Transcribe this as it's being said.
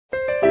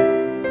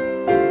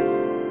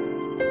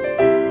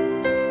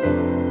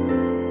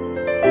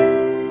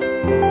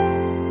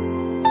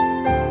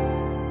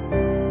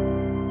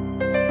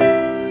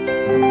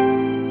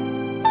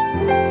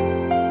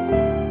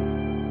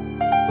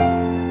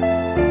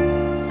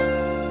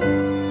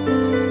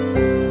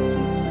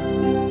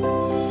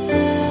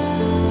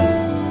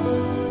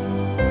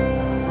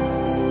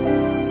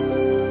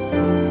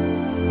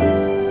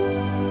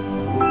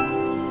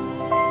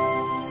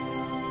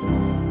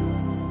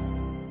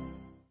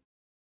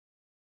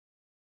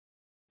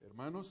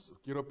Hermanos,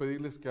 quiero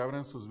pedirles que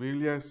abran sus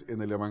Biblias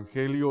en el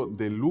Evangelio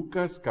de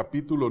Lucas,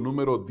 capítulo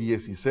número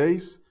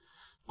 16,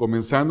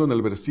 comenzando en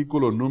el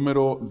versículo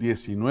número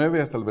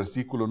 19 hasta el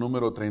versículo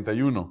número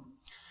 31.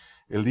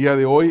 El día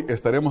de hoy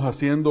estaremos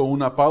haciendo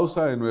una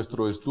pausa en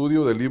nuestro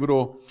estudio del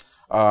libro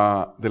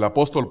del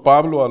apóstol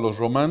Pablo a los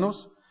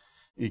Romanos,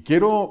 y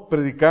quiero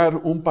predicar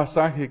un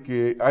pasaje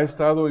que ha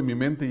estado en mi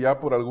mente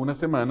ya por algunas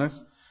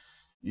semanas,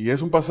 y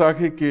es un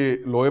pasaje que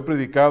lo he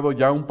predicado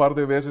ya un par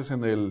de veces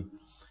en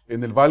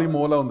el Valley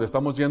Mola, donde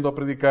estamos yendo a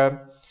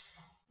predicar,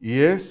 y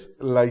es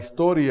la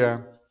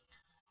historia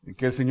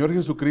que el Señor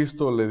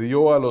Jesucristo le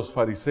dio a los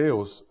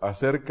fariseos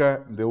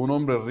acerca de un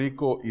hombre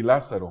rico y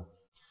Lázaro.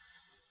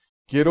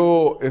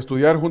 Quiero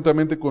estudiar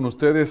juntamente con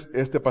ustedes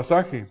este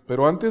pasaje,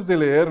 pero antes de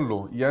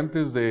leerlo y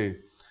antes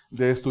de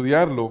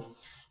estudiarlo,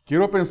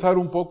 quiero pensar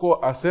un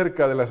poco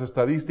acerca de las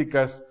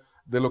estadísticas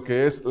de lo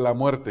que es la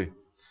muerte.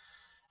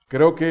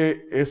 Creo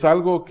que es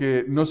algo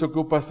que no se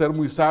ocupa ser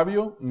muy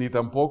sabio, ni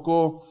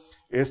tampoco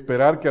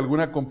esperar que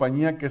alguna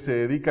compañía que se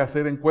dedica a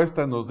hacer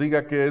encuestas nos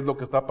diga qué es lo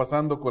que está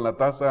pasando con la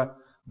tasa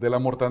de la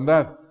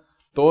mortandad.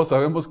 Todos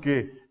sabemos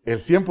que el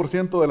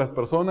 100% de las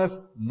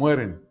personas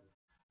mueren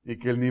y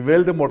que el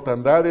nivel de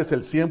mortandad es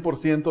el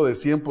 100% de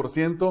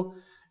 100%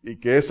 y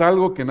que es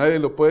algo que nadie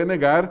lo puede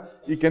negar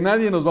y que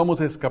nadie nos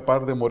vamos a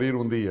escapar de morir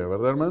un día,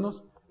 ¿verdad,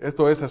 hermanos?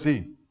 Esto es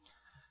así.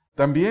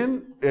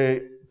 También,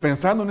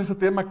 pensando en ese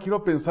tema,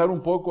 quiero pensar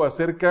un poco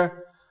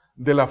acerca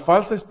de la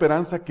falsa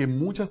esperanza que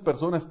muchas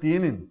personas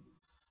tienen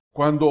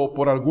cuando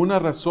por alguna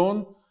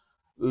razón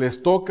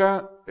les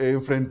toca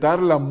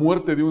enfrentar la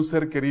muerte de un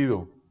ser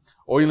querido.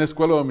 Hoy en la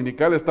escuela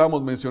dominical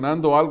estábamos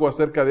mencionando algo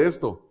acerca de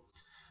esto,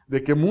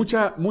 de que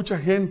mucha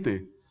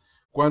gente,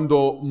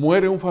 cuando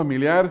muere un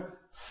familiar,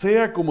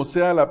 sea como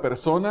sea la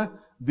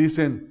persona,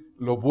 dicen,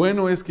 lo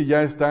bueno es que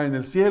ya está en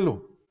el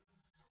cielo.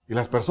 Y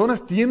las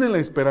personas tienen la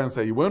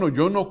esperanza, y bueno,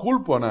 yo no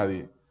culpo a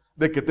nadie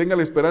de que tenga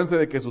la esperanza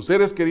de que sus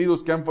seres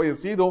queridos que han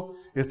fallecido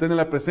estén en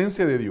la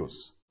presencia de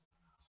Dios.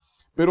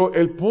 Pero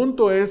el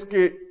punto es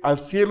que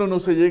al cielo no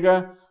se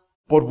llega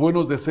por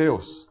buenos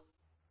deseos.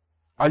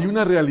 Hay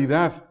una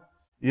realidad,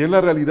 y es la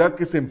realidad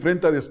que se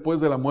enfrenta después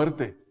de la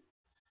muerte.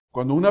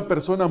 Cuando una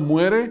persona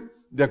muere,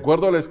 de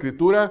acuerdo a la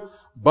Escritura,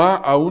 va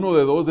a uno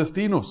de dos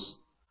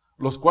destinos,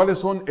 los cuales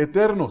son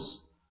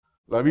eternos.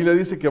 La Biblia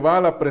dice que va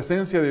a la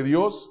presencia de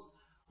Dios,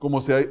 como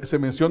se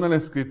menciona en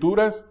las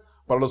Escrituras.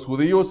 Para los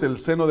judíos, el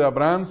seno de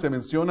Abraham se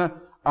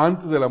menciona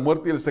antes de la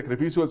muerte y el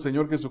sacrificio del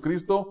Señor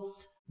Jesucristo.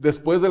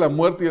 Después de la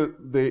muerte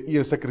y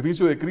el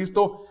sacrificio de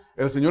Cristo,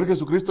 el Señor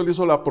Jesucristo le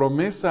hizo la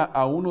promesa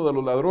a uno de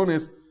los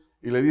ladrones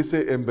y le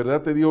dice, en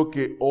verdad te digo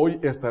que hoy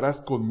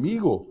estarás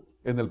conmigo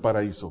en el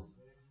paraíso.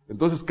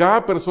 Entonces,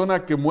 cada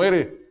persona que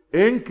muere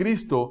en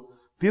Cristo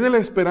tiene la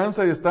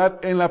esperanza de estar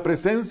en la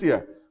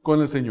presencia con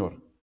el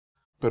Señor.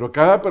 Pero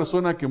cada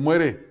persona que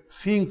muere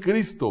sin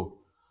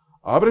Cristo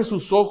abre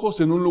sus ojos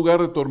en un lugar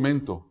de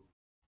tormento,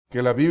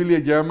 que la Biblia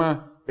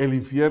llama el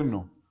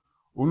infierno.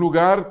 Un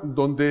lugar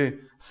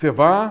donde se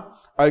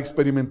va a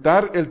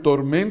experimentar el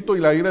tormento y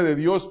la ira de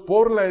Dios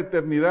por la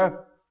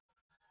eternidad.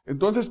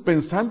 Entonces,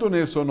 pensando en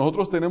eso,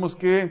 nosotros tenemos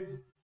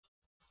que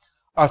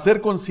hacer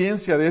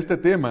conciencia de este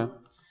tema.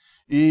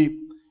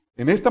 Y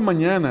en esta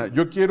mañana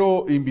yo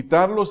quiero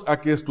invitarlos a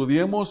que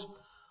estudiemos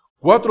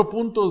 4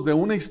 puntos de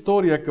una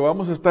historia que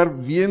vamos a estar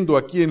viendo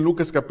aquí en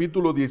Lucas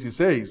capítulo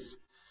 16,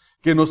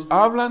 que nos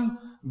hablan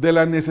de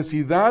la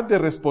necesidad de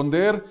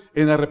responder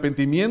en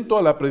arrepentimiento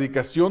a la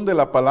predicación de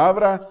la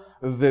palabra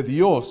de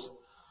Dios,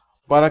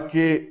 para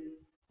que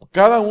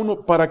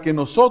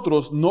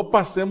nosotros no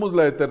pasemos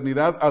la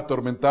eternidad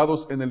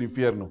atormentados en el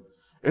infierno.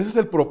 Ese es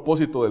el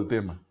propósito del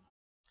tema.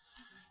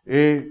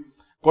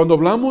 Cuando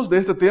hablamos de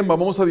este tema,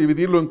 vamos a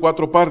dividirlo en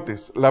 4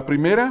 partes. La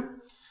primera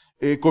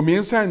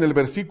comienza en el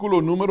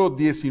versículo número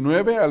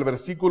 19 al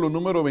versículo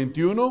número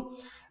 21,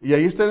 y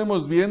ahí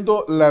estaremos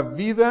viendo la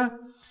vida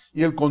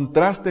y el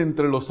contraste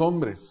entre los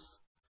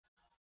hombres.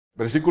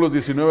 Versículos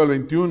 19 al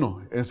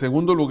 21. En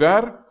segundo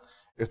lugar,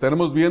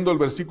 estaremos viendo el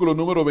versículo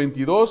número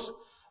 22,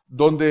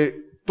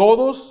 donde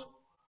todos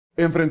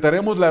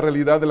enfrentaremos la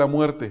realidad de la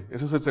muerte.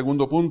 Ese es el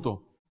segundo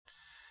punto.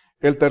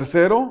 El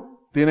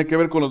tercero tiene que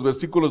ver con los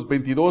versículos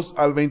 22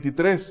 al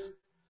 23.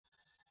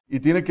 Y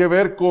tiene que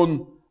ver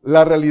con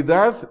la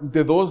realidad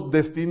de 2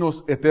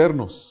 destinos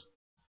eternos.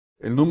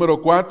 El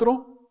número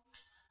 4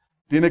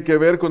 tiene que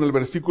ver con el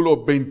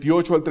versículo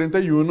 28 al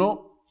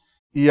 31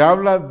 y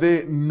habla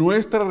de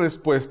nuestra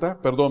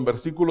respuesta,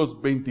 versículos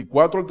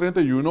 24 al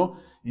 31,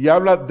 y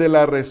habla de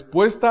la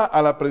respuesta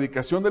a la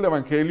predicación del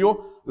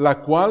Evangelio,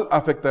 la cual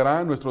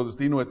afectará nuestro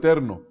destino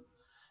eterno.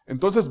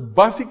 Entonces,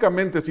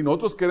 básicamente, si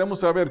nosotros queremos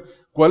saber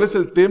cuál es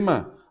el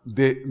tema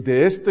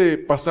de este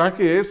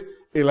pasaje, es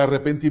el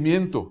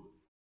arrepentimiento.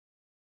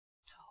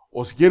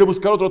 O si quiere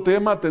buscar otro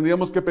tema,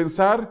 tendríamos que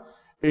pensar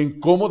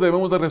en cómo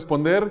debemos de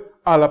responder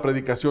a la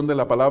predicación de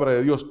la palabra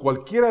de Dios.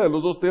 Cualquiera de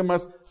los 2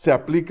 temas se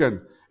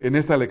aplican en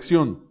esta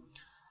lección.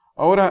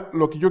 Ahora,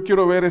 lo que yo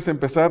quiero ver es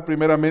empezar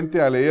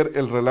primeramente a leer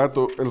el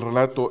relato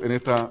en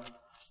esta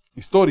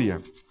historia.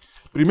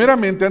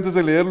 Primeramente, antes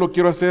de leerlo,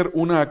 quiero hacer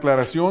una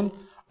aclaración.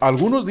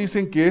 Algunos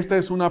dicen que esta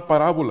es una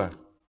parábola,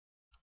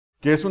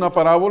 que es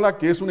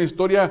una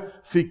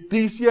historia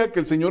ficticia que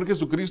el Señor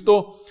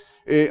Jesucristo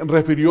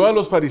refirió a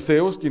los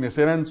fariseos, quienes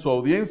eran su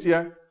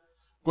audiencia,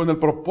 con el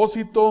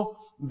propósito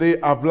de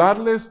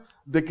hablarles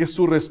de que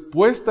su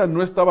respuesta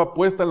no estaba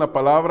puesta en la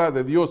palabra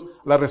de Dios.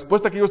 La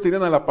respuesta que ellos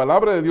tenían a la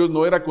palabra de Dios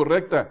no era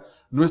correcta.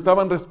 No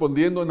estaban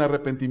respondiendo en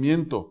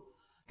arrepentimiento.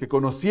 Que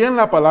conocían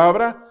la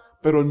palabra,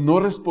 pero no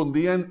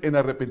respondían en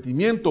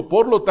arrepentimiento.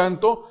 Por lo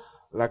tanto,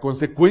 la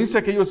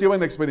consecuencia que ellos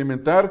iban a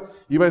experimentar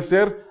iba a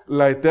ser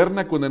la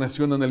eterna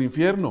condenación en el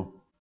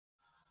infierno.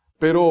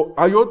 Pero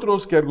hay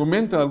otros que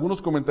argumentan,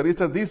 algunos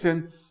comentaristas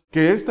dicen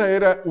que esta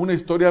era una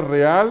historia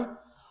real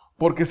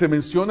porque se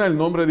menciona el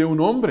nombre de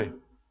un hombre.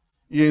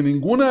 Y en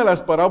ninguna de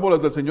las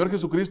parábolas del Señor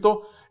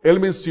Jesucristo,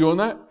 Él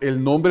menciona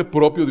el nombre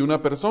propio de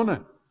una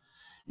persona.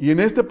 Y en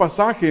este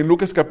pasaje, en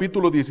Lucas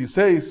capítulo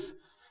 16,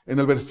 en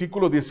el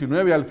versículo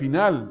 19, al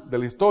final de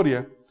la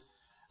historia,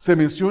 se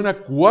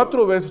menciona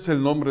 4 veces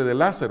el nombre de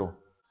Lázaro.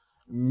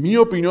 Mi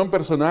opinión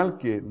personal,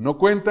 que no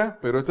cuenta,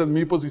 pero esta es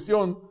mi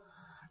posición,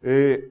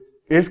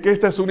 es que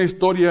esta es una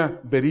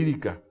historia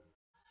verídica.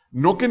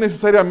 No que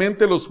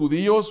necesariamente los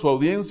judíos, su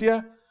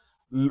audiencia,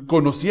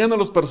 conocían a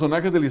los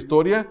personajes de la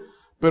historia,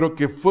 pero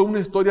que fue una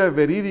historia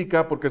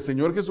verídica porque el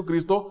Señor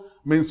Jesucristo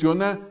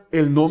menciona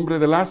el nombre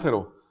de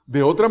Lázaro.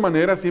 De otra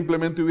manera,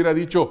 simplemente hubiera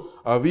dicho,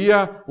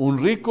 había un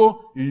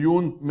rico y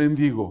un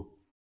mendigo.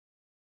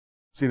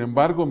 Sin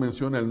embargo,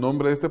 menciona el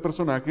nombre de este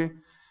personaje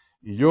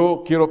y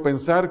yo quiero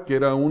pensar que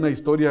era una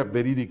historia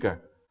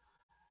verídica.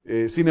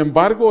 Sin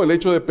embargo, el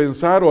hecho de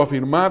pensar o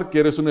afirmar que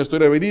eres una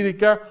historia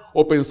verídica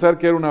o pensar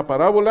que era una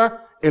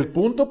parábola, el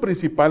punto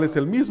principal es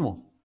el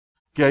mismo,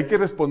 que hay que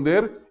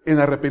responder en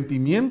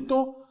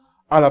arrepentimiento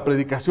a la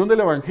predicación del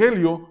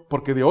Evangelio,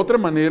 porque de otra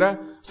manera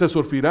se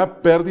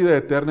sufrirá pérdida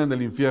eterna en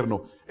el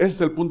infierno. Ese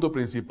es el punto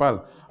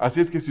principal. Así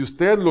es que si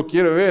usted lo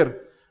quiere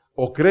ver,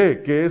 o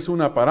cree que es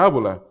una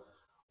parábola,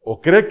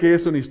 o cree que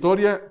es una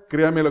historia,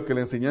 créame lo que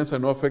la enseñanza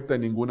no afecta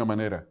en ninguna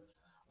manera.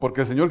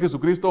 Porque el Señor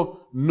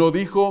Jesucristo no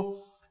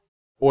dijo,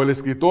 o el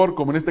escritor,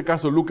 como en este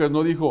caso Lucas,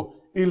 no dijo,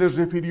 y les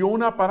refirió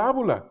una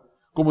parábola,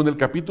 como en el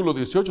capítulo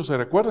 18, ¿se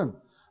recuerdan?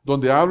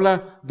 Donde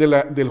habla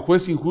del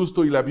juez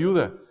injusto y la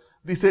viuda.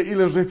 Dice, y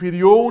les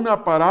refirió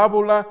una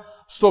parábola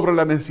sobre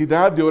la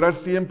necesidad de orar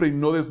siempre y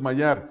no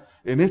desmayar.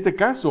 En este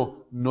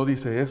caso, no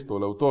dice esto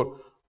el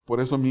autor. Por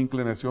eso mi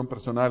inclinación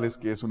personal es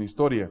que es una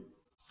historia.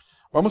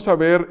 Vamos a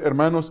ver,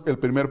 hermanos, el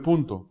primer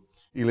punto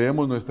y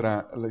leemos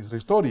nuestra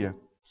historia.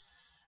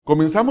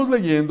 Comenzamos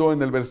leyendo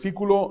en el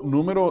versículo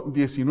número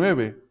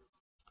 19.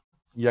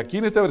 Y aquí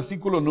en este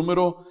versículo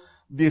número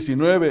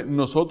 19,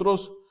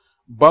 nosotros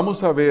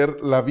vamos a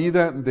ver la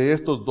vida de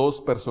estos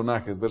dos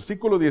personajes.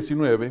 Versículo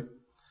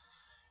 19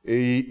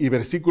 y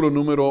versículo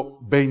número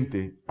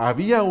 20.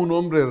 Había un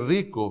hombre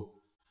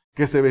rico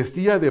que se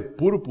vestía de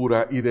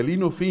púrpura y de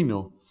lino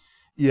fino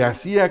y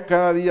hacía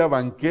cada día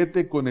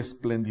banquete con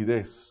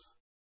esplendidez.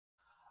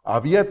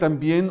 Había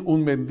también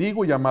un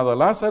mendigo llamado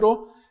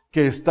Lázaro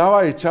que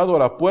estaba echado a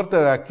la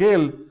puerta de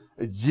aquel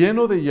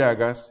lleno de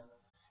llagas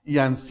y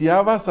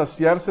ansiaba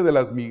saciarse de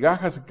las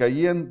migajas que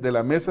caían de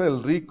la mesa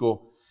del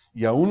rico,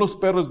 y aún los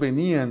perros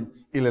venían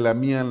y le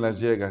lamían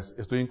las llagas.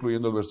 Estoy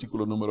incluyendo el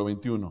versículo número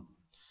 21.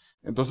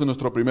 Entonces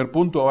nuestro primer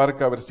punto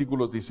abarca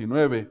versículos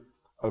 19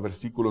 al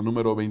versículo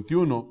número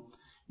 21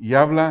 y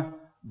habla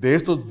de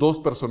estos dos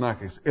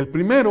personajes. El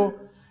primero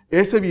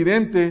es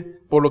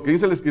evidente por lo que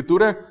dice la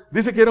Escritura,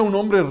 dice que era un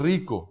hombre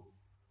rico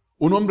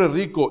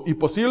y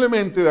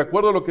posiblemente, de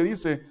acuerdo a lo que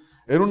dice,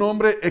 era un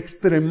hombre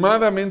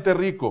extremadamente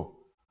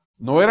rico.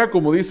 No era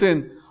como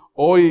dicen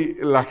hoy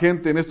la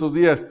gente en estos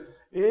días,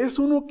 es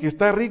uno que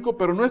está rico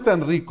pero no es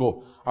tan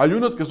rico. Hay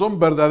unos que son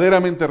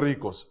verdaderamente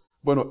ricos.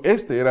 Bueno,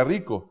 este era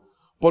rico.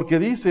 Porque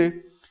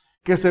dice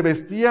que se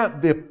vestía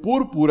de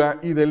púrpura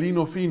y de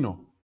lino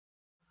fino.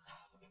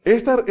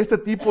 Este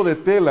tipo de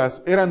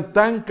telas eran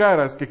tan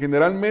caras que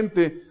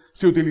generalmente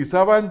se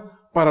utilizaban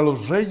para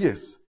los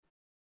reyes,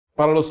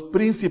 para los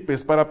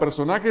príncipes, para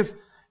personajes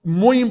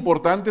muy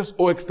importantes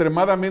o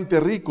extremadamente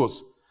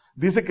ricos.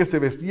 Dice que se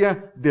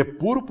vestía de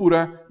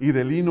púrpura y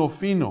de lino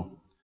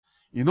fino.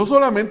 Y no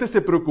solamente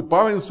se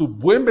preocupaba en su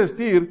buen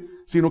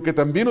vestir, sino que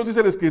también nos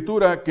dice la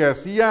Escritura que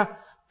hacía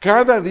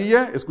cada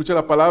día, escucha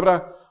la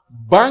palabra,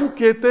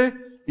 banquete,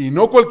 y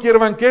no cualquier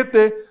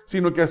banquete,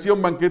 sino que hacía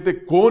un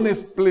banquete con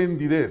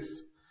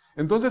esplendidez.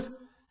 Entonces,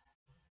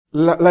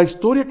 la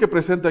historia que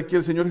presenta aquí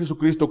el Señor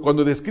Jesucristo,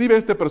 cuando describe a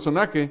este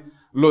personaje,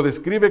 lo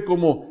describe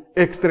como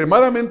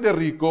extremadamente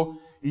rico,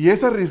 y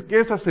esa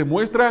riqueza se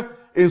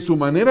muestra en su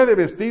manera de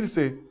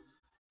vestirse,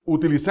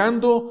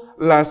 utilizando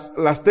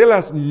las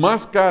telas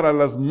más caras,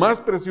 las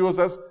más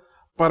preciosas,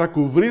 para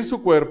cubrir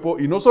su cuerpo,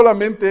 y no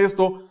solamente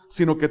esto,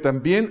 sino que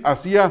también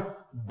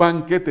hacía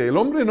banquete. El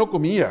hombre no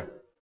comía,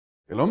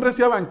 el hombre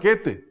hacía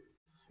banquete.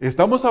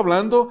 Estamos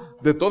hablando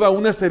de toda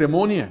una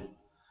ceremonia.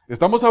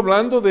 Estamos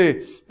hablando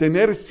de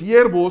tener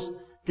siervos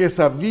que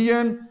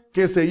sabían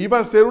que se iba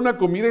a hacer una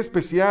comida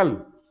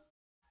especial.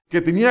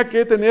 que tenía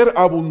que tener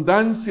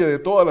abundancia de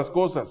todas las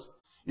cosas.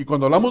 Y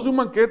cuando hablamos de un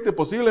banquete,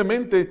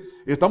 posiblemente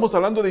estamos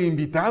hablando de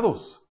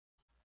invitados,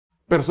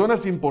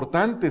 personas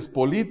importantes,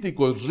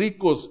 políticos,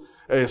 ricos,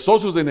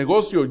 socios de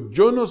negocio,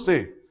 yo no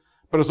sé,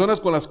 personas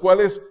con las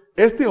cuales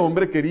este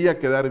hombre quería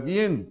quedar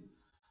bien,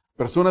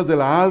 personas de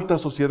la alta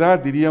sociedad,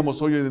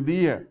 diríamos hoy en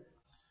día.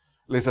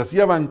 Les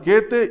hacía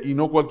banquete, y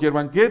no cualquier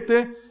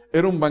banquete,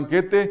 era un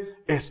banquete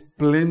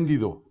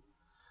espléndido.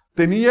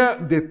 Tenía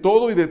de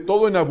todo y de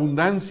todo en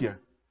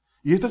abundancia.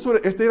 Y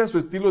este era su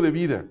estilo de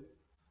vida.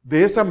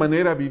 De esa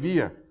manera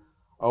vivía.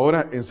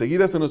 Ahora,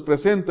 enseguida se nos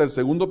presenta el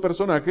segundo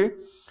personaje,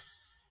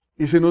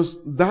 y se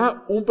nos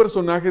da un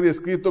personaje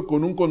descrito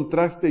con un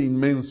contraste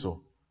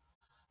inmenso.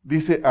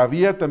 Dice,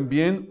 había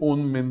también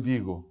un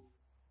mendigo.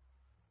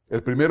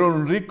 El primero era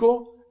un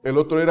rico, el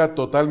otro era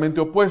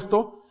totalmente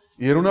opuesto,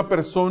 y era una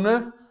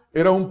persona,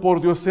 era un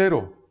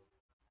pordiosero.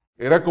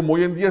 Era como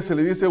hoy en día se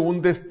le dice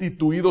un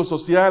destituido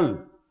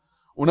social.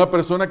 Una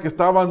persona que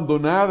está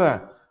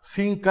abandonada,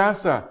 sin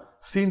casa,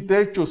 sin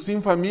techo,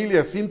 sin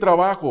familia, sin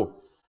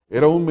trabajo.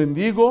 Era un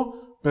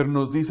mendigo, pero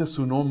nos dice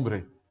su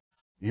nombre.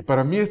 Y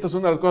para mí esta es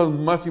una de las cosas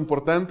más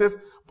importantes,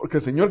 porque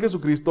el Señor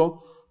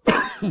Jesucristo,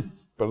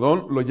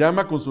 lo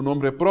llama con su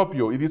nombre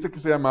propio, y dice que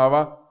se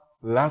llamaba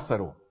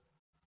Lázaro.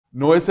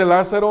 No es el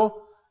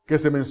Lázaro que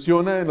se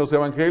menciona en los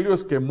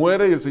evangelios, que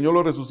muere y el Señor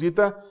lo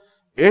resucita.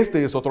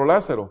 Este es otro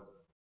Lázaro.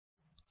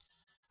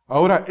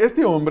 Ahora,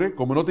 este hombre,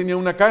 como no tenía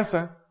una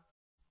casa,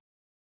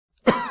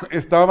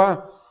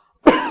 estaba,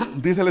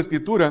 dice la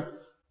Escritura,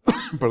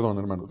 perdón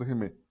hermanos,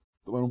 déjenme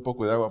tomar un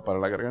poco de agua para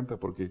la garganta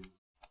porque...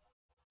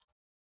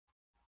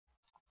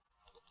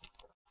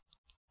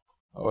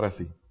 Ahora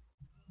sí.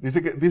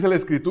 Dice la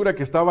Escritura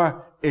que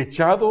estaba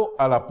echado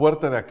a la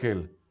puerta de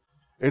aquel.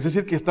 Es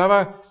decir, que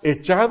estaba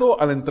echado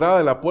a la entrada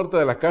de la puerta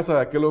de la casa de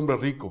aquel hombre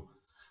rico.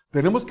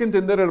 Tenemos que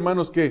entender,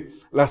 hermanos, que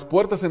las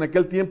puertas en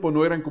aquel tiempo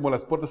no eran como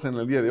las puertas en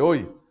el día de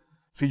hoy.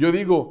 Si yo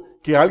digo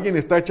que alguien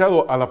está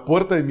echado a la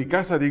puerta de mi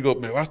casa, digo,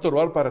 me va a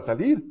estorbar para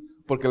salir,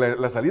 porque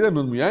la salida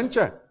no es muy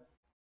ancha.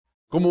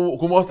 ¿Cómo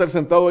voy a estar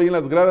sentado ahí en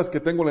las gradas que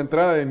tengo la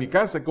entrada de mi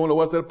casa? ¿Cómo lo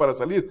voy a hacer para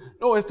salir?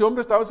 No, este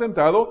hombre estaba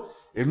sentado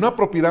en una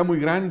propiedad muy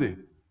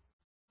grande,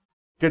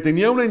 que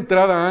tenía una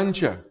entrada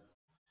ancha,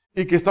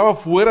 y que estaba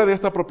fuera de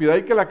esta propiedad,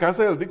 y que la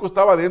casa del rico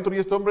estaba adentro, y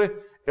este hombre,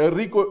 el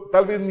rico,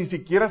 tal vez ni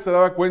siquiera se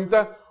daba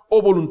cuenta,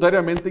 o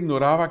voluntariamente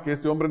ignoraba que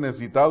este hombre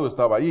necesitado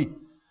estaba ahí.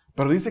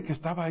 Pero dice que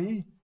estaba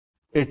ahí,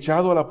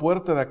 echado a la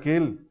puerta de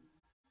aquel.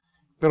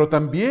 Pero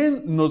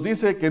también nos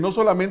dice que no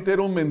solamente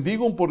era un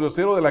mendigo, un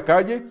pordiosero de la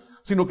calle,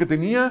 sino que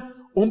tenía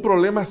un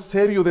problema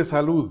serio de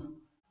salud.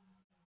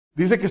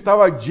 Dice que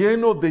estaba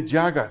lleno de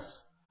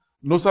llagas.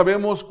 No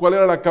sabemos cuál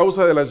era la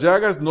causa de las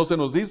llagas, no se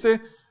nos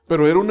dice,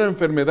 pero era una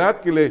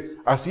enfermedad que le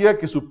hacía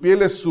que su piel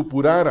les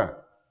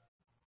supurara.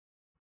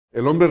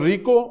 El hombre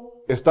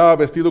rico estaba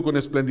vestido con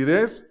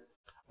esplendidez,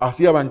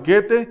 hacía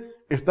banquete,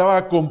 estaba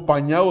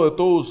acompañado de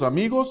todos sus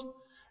amigos.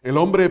 El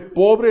hombre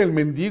pobre, el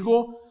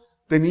mendigo,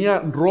 tenía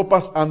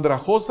ropas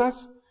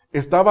andrajosas,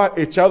 estaba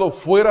echado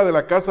fuera de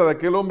la casa de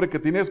aquel hombre que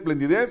tenía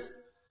esplendidez,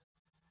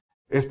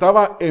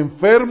 estaba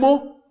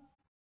enfermo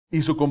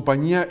y su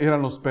compañía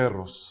eran los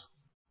perros.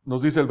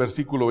 Nos dice el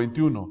versículo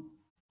 21.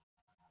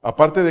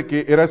 Aparte de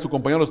que era su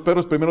compañía los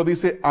perros, primero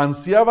dice,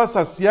 ansiaba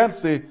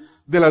saciarse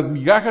de las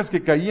migajas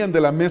que caían de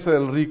la mesa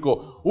del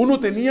rico. Uno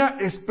tenía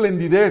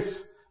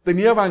esplendidez,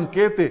 tenía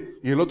banquete,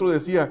 y el otro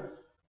decía,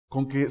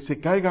 con que se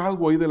caiga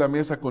algo ahí de la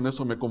mesa, con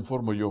eso me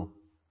conformo yo.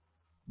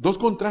 Dos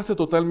contrastes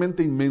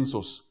totalmente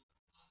inmensos,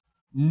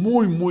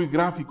 muy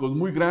gráficos,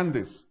 muy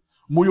grandes,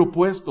 muy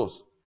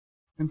opuestos.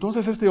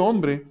 Entonces este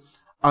hombre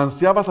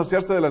ansiaba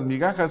saciarse de las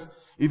migajas,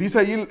 y dice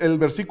ahí el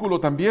versículo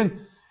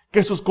también,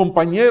 que sus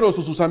compañeros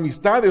o sus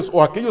amistades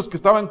o aquellos que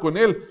estaban con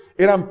él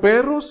eran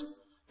perros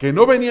que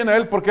no venían a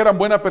él porque eran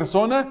buena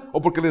persona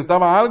o porque les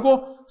daba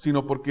algo,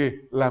 sino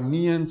porque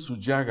lamían sus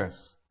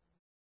llagas.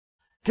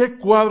 Qué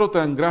cuadro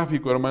tan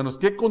gráfico, hermanos,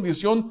 qué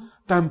condición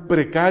tan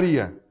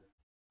precaria.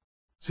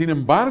 Sin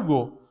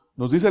embargo,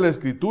 nos dice la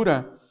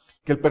Escritura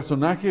que el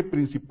personaje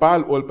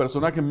principal o el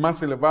personaje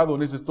más elevado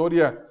en esa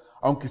historia,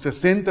 aunque se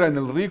centra en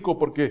el rico,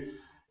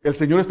 porque el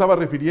Señor estaba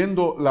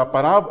refiriendo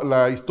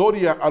la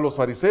historia a los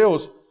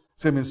fariseos,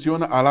 se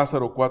menciona a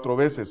Lázaro 4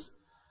 veces.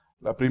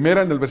 La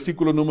primera en el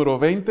versículo número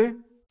 20,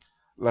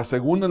 la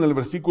segunda en el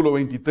versículo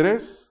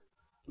 23,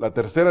 la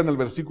tercera en el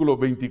versículo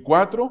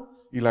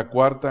 24 y la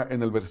cuarta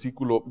en el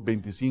versículo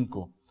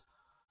 25.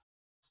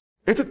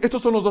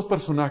 Estos son los dos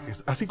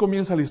personajes. Así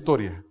comienza la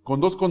historia, con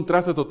dos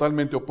contrastes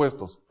totalmente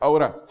opuestos.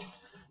 Ahora,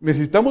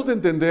 necesitamos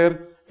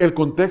entender el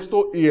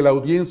contexto y la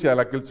audiencia a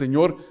la que el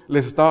Señor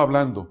les estaba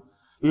hablando.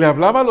 Le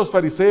hablaba a los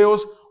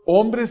fariseos,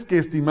 hombres que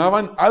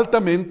estimaban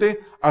altamente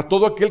a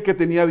todo aquel que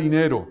tenía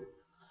dinero.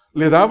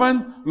 Le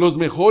daban los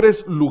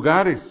mejores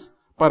lugares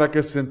para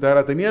que se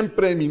sentara. Tenían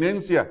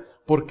preeminencia.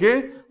 ¿Por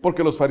qué?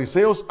 Porque los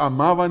fariseos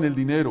amaban el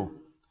dinero.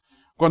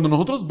 Cuando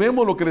nosotros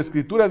vemos lo que la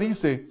Escritura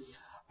dice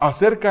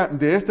acerca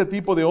de este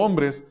tipo de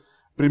hombres,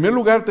 en primer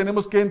lugar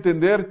tenemos que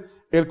entender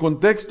el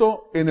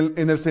contexto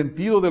en el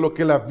sentido de lo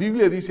que la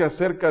Biblia dice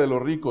acerca de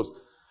los ricos.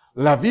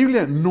 La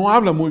Biblia no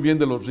habla muy bien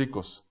de los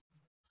ricos.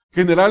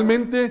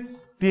 Generalmente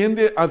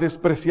tiende a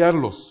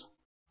despreciarlos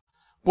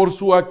por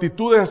su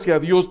actitud hacia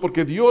Dios,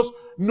 porque Dios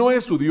no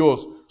es su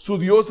Dios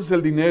es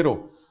el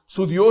dinero,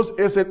 su Dios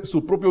es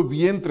su propio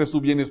vientre, su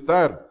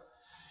bienestar.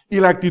 Y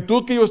la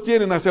actitud que ellos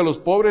tienen hacia los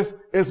pobres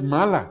es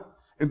mala.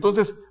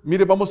 Entonces,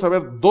 mire, vamos a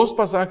ver dos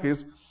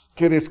pasajes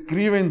que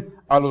describen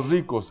a los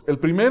ricos. El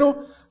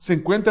primero se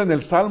encuentra en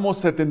el Salmo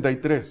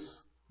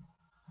 73,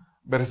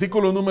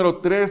 versículo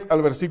número 3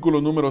 al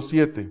versículo número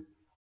 7.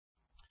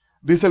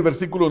 Dice el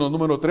versículo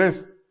número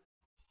 3,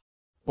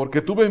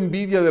 porque tuve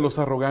envidia de los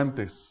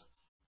arrogantes,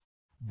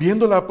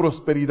 viendo la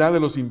prosperidad de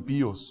los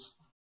impíos,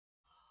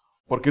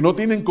 porque no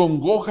tienen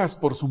congojas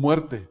por su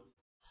muerte,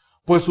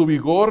 pues su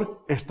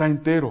vigor está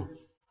entero.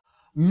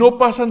 No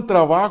pasan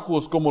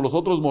trabajos como los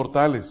otros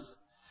mortales,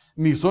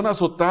 ni son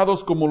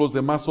azotados como los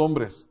demás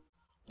hombres.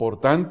 Por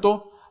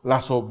tanto,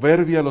 la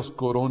soberbia los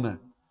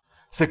corona.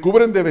 Se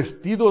cubren de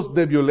vestidos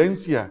de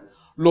violencia,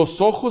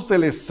 los ojos se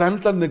les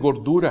saltan de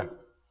gordura.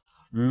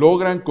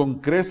 Logran con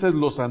creces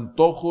los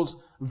antojos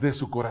de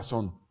su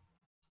corazón.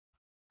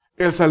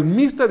 El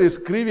salmista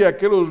describe a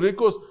aquellos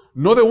ricos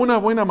no de una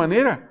buena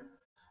manera.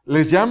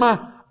 Les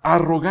llama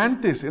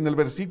arrogantes en el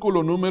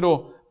versículo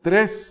número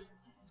 3.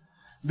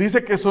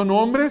 Dice que son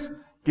hombres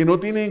que no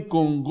tienen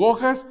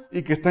congojas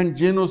y que están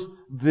llenos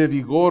de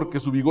vigor, que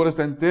su vigor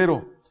está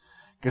entero.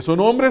 Que son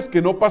hombres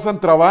que no pasan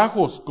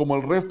trabajos como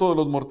el resto de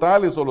los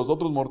mortales o los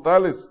otros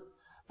mortales.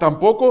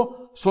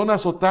 Tampoco son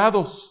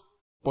azotados.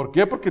 ¿Por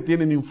qué? Porque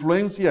tienen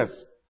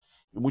influencias.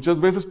 Y muchas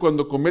veces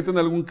cuando cometen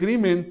algún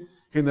crimen,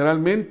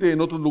 generalmente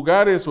en otros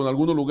lugares o en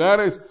algunos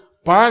lugares,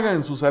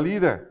 pagan su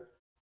salida.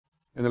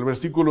 En el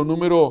versículo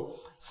número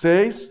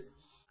 6,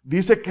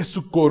 dice que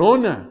su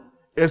corona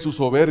es su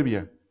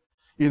soberbia.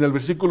 Y en el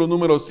versículo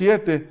número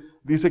 7,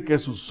 dice que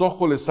sus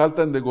ojos les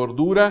saltan de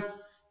gordura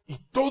y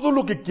todo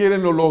lo que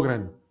quieren lo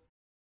logran.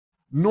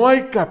 No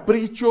hay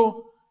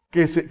capricho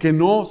que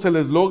no se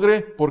les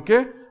logre. ¿Por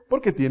qué?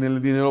 Porque tienen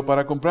el dinero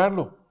para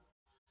comprarlo.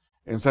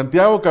 En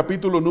Santiago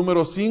capítulo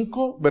número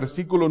 5,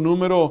 versículo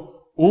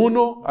número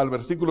 1 al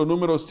versículo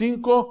número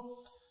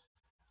 5,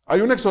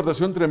 hay una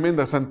exhortación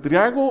tremenda.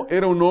 Santiago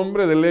era un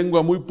hombre de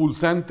lengua muy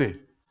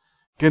pulsante,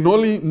 que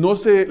no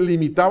se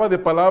limitaba de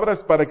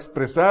palabras para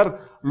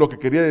expresar lo que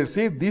quería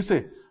decir.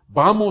 Dice,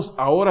 vamos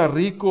ahora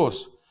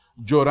ricos,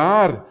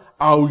 llorar,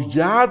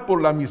 aullad por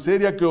la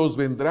miseria que os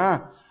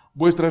vendrá.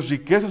 Vuestras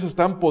riquezas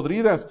están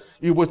podridas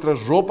y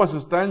vuestras ropas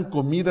están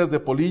comidas de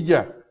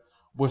polilla.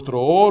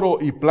 Vuestro oro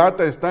y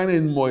plata están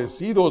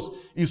enmohecidos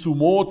y su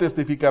moho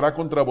testificará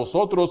contra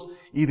vosotros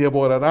y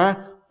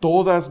devorará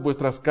todas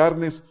vuestras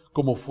carnes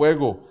como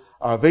fuego.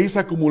 Habéis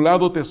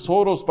acumulado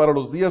tesoros para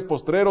los días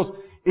postreros.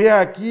 He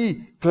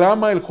aquí,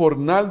 clama el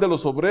jornal de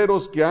los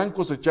obreros que han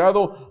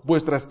cosechado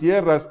vuestras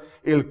tierras,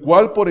 el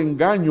cual por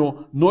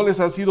engaño no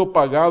les ha sido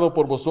pagado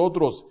por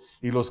vosotros.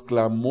 Y los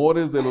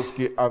clamores de los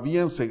que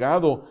habían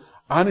cegado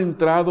han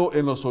entrado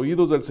en los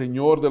oídos del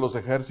Señor de los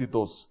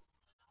ejércitos.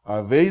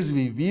 Habéis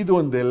vivido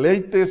en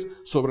deleites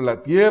sobre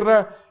la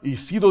tierra y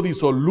sido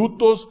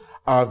disolutos,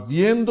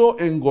 habiendo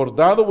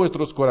engordado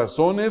vuestros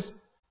corazones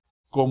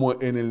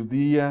como en el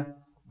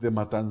día de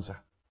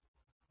matanza.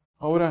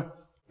 Ahora,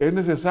 es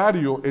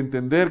necesario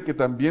entender que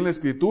también la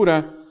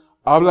Escritura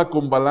habla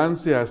con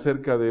balance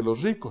acerca de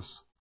los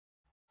ricos.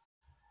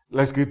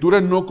 La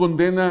Escritura no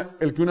condena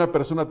el que una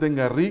persona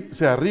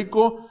sea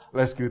rico.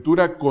 La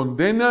Escritura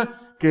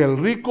condena que el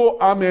rico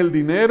ame el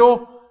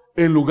dinero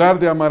en lugar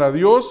de amar a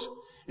Dios,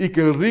 y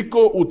que el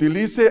rico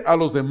utilice a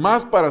los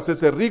demás para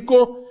hacerse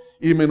rico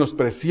y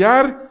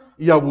menospreciar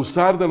y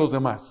abusar de los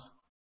demás.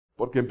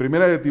 Porque en 1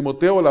 de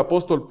Timoteo el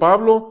apóstol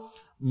Pablo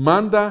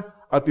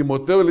manda a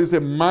Timoteo y le dice,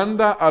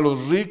 manda a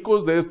los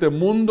ricos de este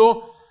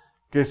mundo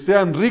que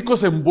sean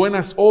ricos en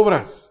buenas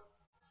obras,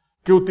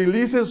 que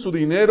utilicen su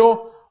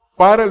dinero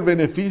para el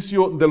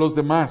beneficio de los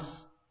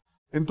demás.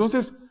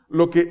 Entonces,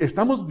 lo que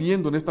estamos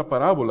viendo en esta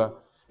parábola,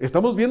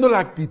 estamos viendo la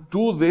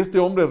actitud de este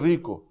hombre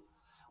rico.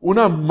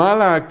 Una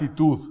mala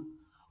actitud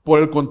por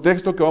el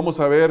contexto que vamos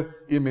a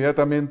ver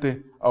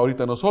inmediatamente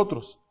ahorita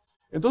nosotros.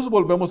 Entonces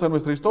volvemos a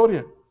nuestra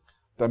historia.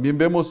 También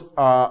vemos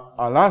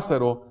a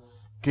Lázaro,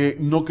 que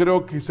no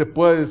creo que se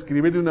pueda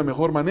describir de una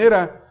mejor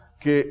manera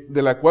que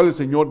de la cual el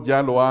Señor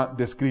ya lo ha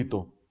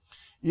descrito.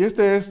 Y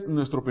este es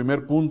nuestro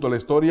primer punto, la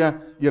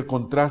historia y el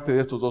contraste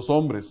de estos dos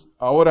hombres.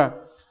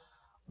 Ahora,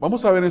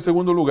 vamos a ver en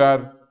segundo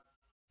lugar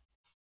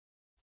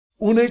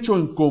un hecho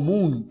en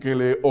común que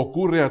le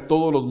ocurre a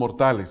todos los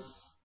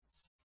mortales.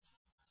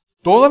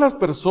 Todas las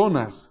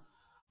personas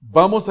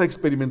vamos a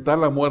experimentar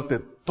la muerte,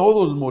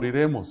 todos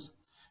moriremos.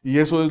 Y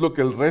eso es lo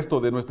que el resto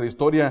de nuestra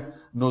historia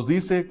nos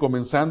dice,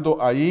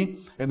 comenzando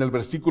ahí en el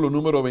versículo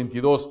número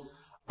 22.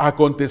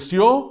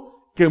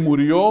 Aconteció que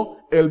murió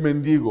el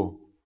mendigo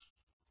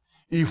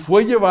y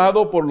fue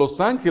llevado por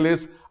los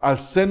ángeles al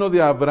seno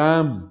de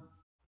Abraham.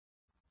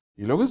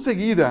 Y luego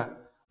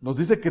enseguida nos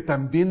dice que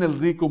también el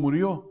rico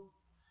murió.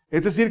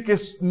 Es decir, que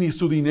ni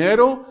su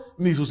dinero,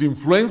 ni sus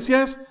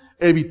influencias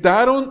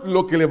Evitaron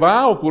lo que le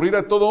va a ocurrir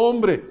a todo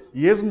hombre,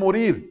 y es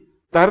morir.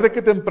 Tarde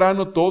que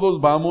temprano todos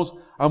vamos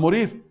a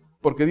morir.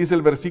 Porque dice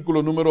el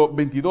versículo número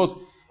 22,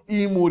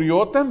 y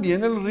murió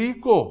también el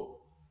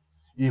rico,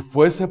 y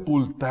fue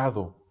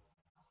sepultado.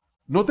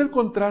 Nota el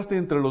contraste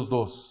entre los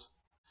dos.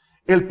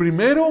 El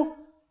primero,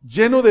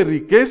 lleno de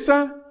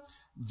riqueza,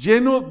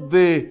 lleno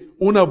de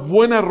una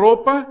buena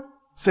ropa,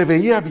 se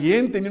veía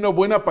bien, tenía una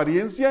buena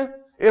apariencia,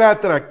 era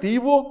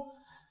atractivo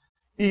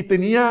y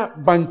tenía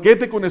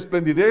banquete con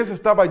esplendidez,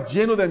 estaba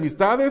lleno de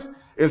amistades.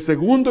 El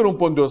segundo era un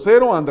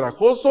pondosero,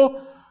 andrajoso,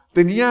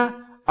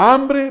 tenía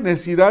hambre,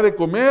 necesidad de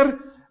comer,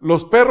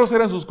 los perros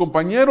eran sus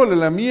compañeros, le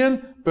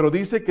lamían, pero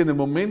dice que en el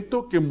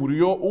momento que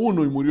murió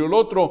uno y murió el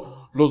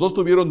otro, los dos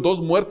tuvieron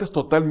dos muertes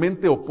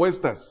totalmente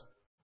opuestas.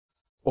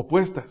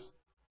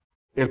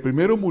 El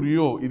primero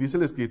murió, y dice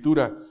la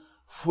Escritura,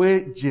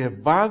 fue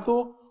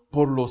llevado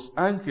por los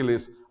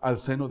ángeles al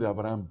seno de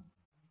Abraham.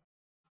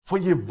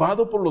 Fue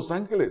llevado por los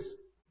ángeles.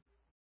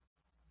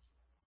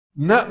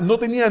 No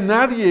tenía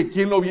nadie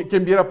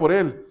quien viera por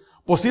él.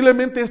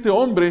 Posiblemente este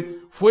hombre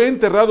fue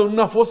enterrado en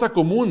una fosa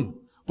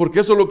común,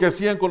 porque eso es lo que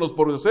hacían con los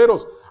pordiosero.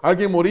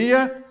 Alguien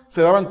moría,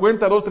 se daban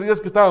cuenta 2 o 3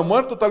 días que estaba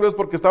muerto, tal vez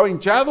porque estaba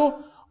hinchado,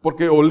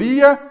 porque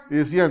olía, y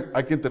decían,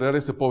 hay que enterrar a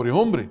ese pobre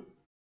hombre.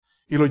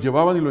 Y lo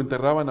llevaban y lo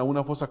enterraban a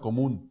una fosa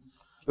común.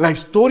 La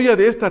historia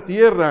de esta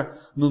tierra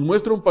nos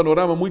muestra un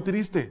panorama muy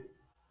triste.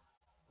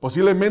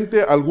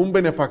 Posiblemente algún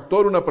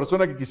benefactor, una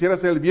persona que quisiera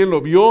hacer el bien,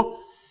 lo vio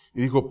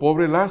y dijo,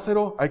 pobre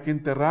Lázaro, hay que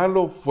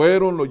enterrarlo.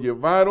 Fueron, lo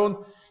llevaron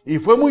y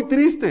fue muy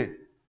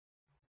triste.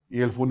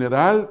 Y el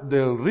funeral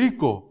del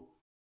rico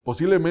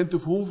posiblemente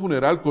fue un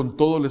funeral con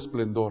todo el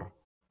esplendor.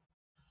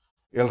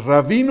 El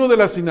rabino de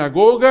la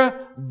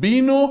sinagoga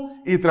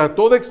vino y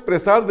trató de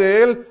expresar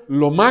de él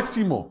lo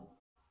máximo.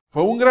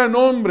 Fue un gran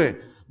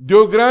hombre,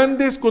 dio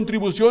grandes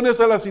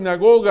contribuciones a la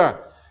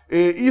sinagoga,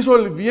 hizo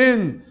el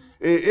bien,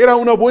 era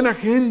una buena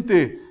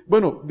gente.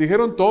 Bueno,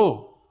 dijeron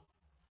todo.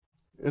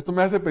 Esto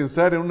me hace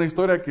pensar en una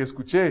historia que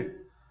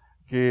escuché,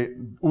 que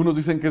unos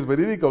dicen que es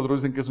verídica,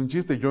 otros dicen que es un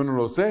chiste, yo no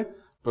lo sé,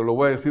 pero lo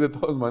voy a decir de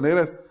todas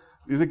maneras.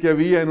 Dice que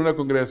había en una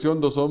congregación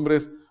 2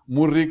 hombres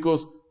muy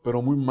ricos,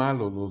 pero muy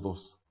malos los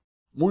dos,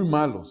 muy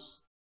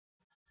malos,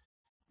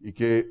 y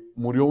que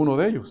murió uno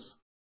de ellos.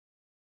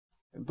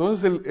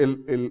 Entonces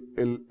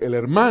el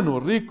hermano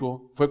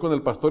rico fue con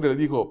el pastor y le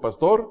dijo,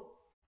 pastor,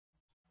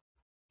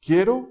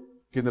 quiero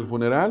que en el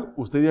funeral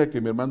usted diga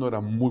que mi hermano era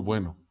muy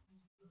bueno,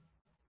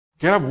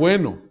 que era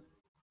bueno.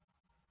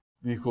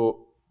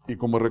 Dijo, y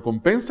como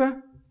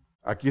recompensa,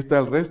 aquí está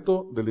el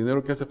resto del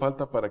dinero que hace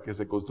falta para que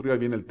se construya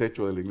bien el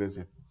techo de la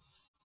iglesia.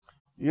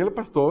 Y el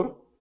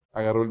pastor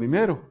agarró el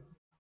dinero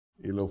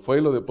y lo fue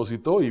y lo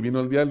depositó, y vino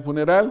el día del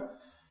funeral,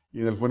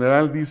 y en el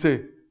funeral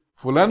dice,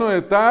 fulano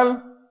de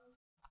tal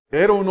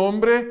era un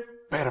hombre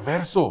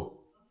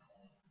perverso.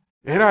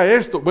 Era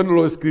esto. Bueno,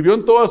 lo describió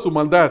en toda su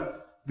maldad.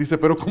 Dice,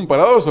 pero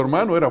comparado a su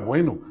hermano era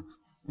bueno.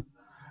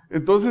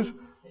 Entonces,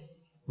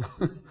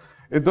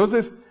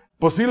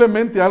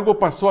 posiblemente algo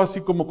pasó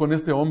así como con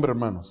este hombre,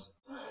 hermanos.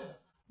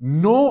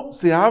 No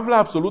se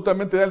habla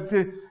absolutamente de él.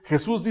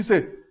 Jesús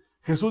dice,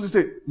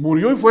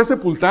 murió y fue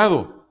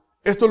sepultado.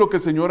 Esto es lo que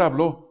el Señor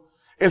habló.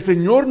 El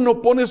Señor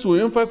no pone su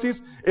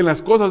énfasis en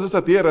las cosas de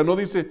esta tierra. No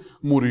dice,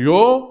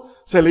 murió,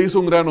 se le hizo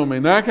un gran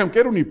homenaje, aunque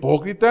era un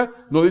hipócrita,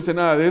 no dice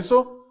nada de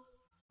eso.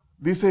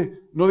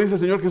 No dice el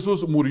Señor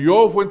Jesús,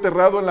 murió, fue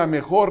enterrado en la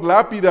mejor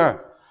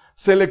lápida,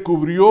 se le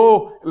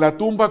cubrió la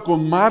tumba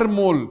con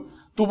mármol,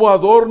 tuvo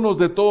adornos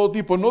de todo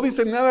tipo. No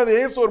dice nada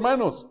de eso,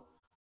 hermanos.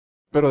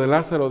 Pero de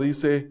Lázaro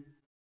dice,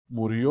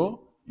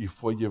 murió y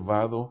fue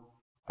llevado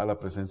a la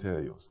presencia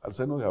de Dios, al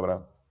seno de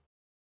Abraham.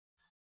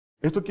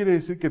 Esto quiere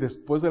decir que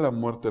después de la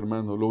muerte,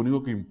 hermano, lo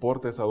único que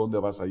importa es a dónde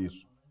vas a ir.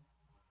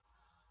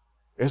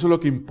 Eso es lo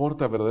que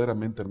importa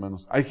verdaderamente,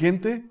 hermanos. Hay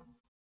gente,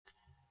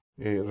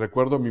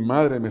 recuerdo mi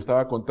madre me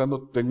estaba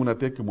contando, tengo una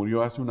tía que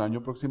murió hace 1 año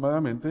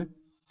aproximadamente,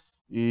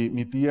 y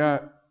mi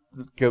tía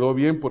quedó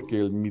bien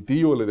porque mi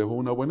tío le dejó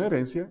una buena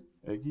herencia,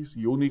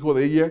 y un hijo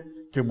de ella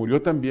que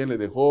murió también le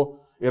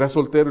dejó, era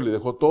soltero y le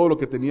dejó todo lo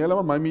que tenía la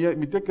mamá, y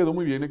mi tía quedó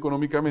muy bien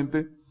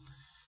económicamente,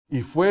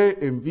 y fue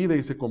en vida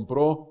y se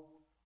compró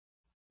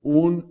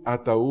un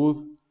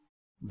ataúd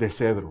de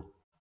cedro,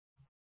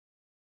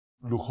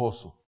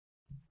 lujoso,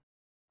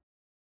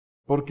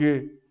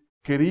 porque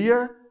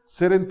quería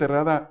ser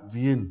enterrada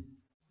bien,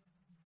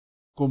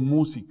 con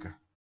música,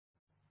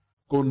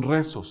 con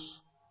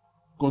rezos,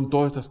 con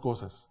todas estas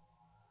cosas.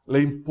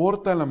 Le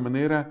importa la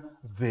manera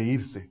de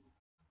irse.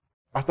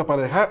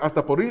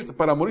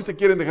 Para morirse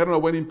quieren dejar una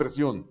buena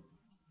impresión.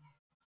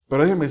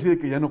 Pero déjenme decir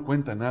que ya no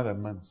cuenta nada,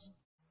 hermanos.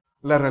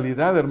 La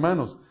realidad,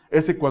 hermanos,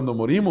 es que cuando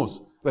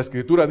morimos, la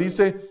Escritura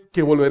dice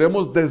que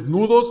volveremos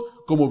desnudos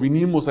como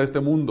vinimos a este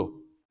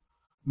mundo.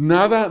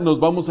 Nada nos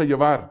vamos a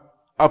llevar,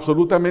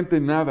 absolutamente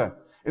nada.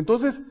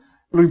 Entonces,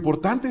 lo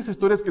importante de esa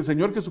historia es que el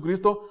Señor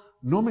Jesucristo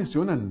no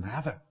menciona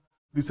nada.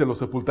 Dice, lo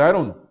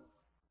sepultaron.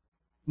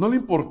 No le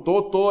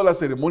importó toda la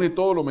ceremonia y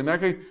todo el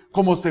homenaje,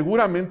 como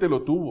seguramente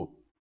lo tuvo.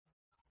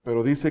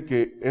 Pero dice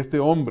que este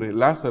hombre,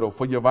 Lázaro,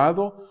 fue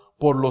llevado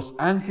por los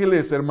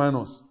ángeles,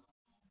 hermanos.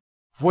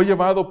 Fue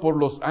llevado por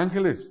los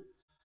ángeles.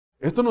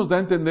 Esto nos da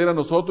a entender a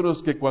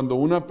nosotros que cuando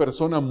una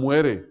persona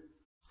muere,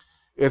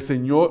 el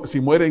Señor,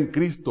 si muere en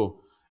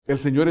Cristo, el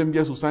Señor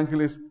envía a sus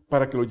ángeles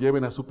para que lo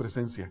lleven a su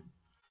presencia.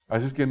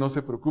 Así es que no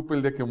se preocupe,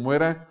 el día que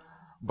muera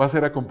va a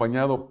ser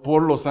acompañado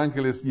por los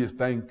ángeles y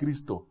está en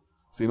Cristo.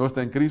 Si no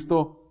está en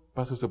Cristo,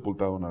 va a ser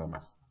sepultado nada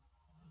más.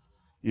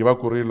 Y va a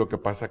ocurrir lo que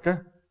pasa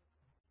acá.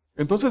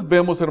 Entonces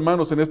vemos,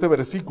 hermanos, en este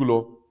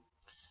versículo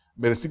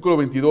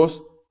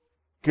 22,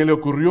 que le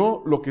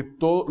ocurrió lo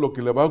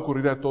que le va a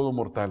ocurrir a todo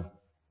mortal.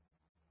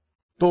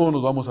 Todos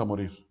nos vamos a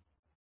morir.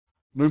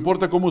 No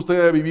importa cómo usted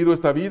haya vivido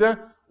esta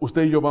vida,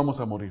 usted y yo vamos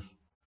a morir.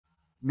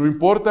 No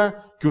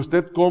importa que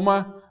usted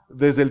coma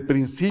desde el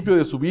principio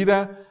de su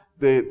vida,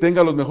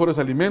 tenga los mejores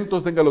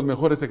alimentos, tenga los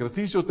mejores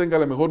ejercicios, tenga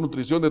la mejor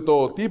nutrición de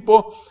todo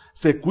tipo,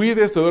 se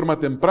cuide, se duerma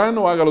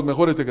temprano, haga los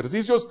mejores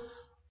ejercicios.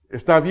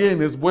 Está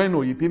bien, es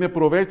bueno y tiene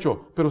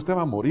provecho, pero usted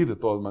va a morir de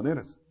todas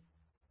maneras.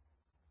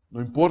 No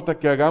importa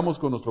qué hagamos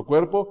con nuestro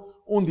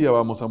cuerpo, un día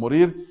vamos a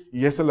morir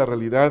y esa es la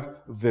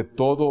realidad de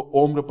todo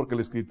hombre, porque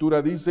la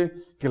Escritura dice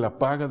que la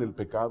paga del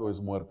pecado es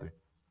muerte.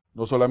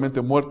 No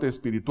solamente muerte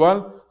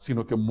espiritual,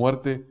 sino que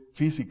muerte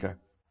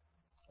física.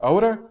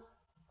 Ahora,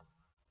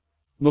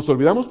 nos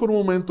olvidamos por un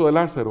momento de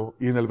Lázaro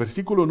y en el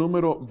versículo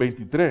número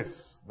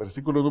 23,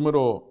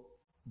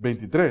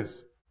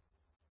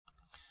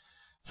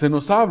 se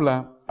nos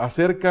habla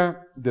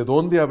acerca de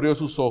dónde abrió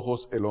sus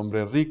ojos el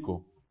hombre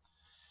rico.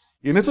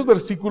 Y en estos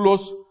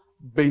versículos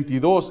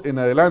 22 en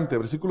adelante,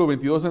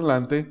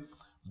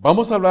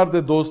 vamos a hablar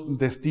de dos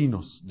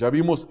destinos. Ya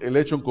vimos el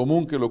hecho en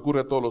común que le ocurre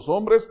a todos los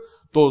hombres,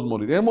 todos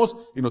moriremos,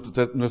 y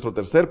nuestro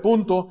tercer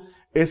punto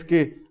es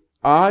que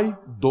hay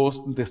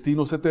dos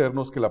destinos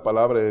eternos que la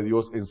palabra de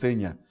Dios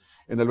enseña.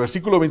 En el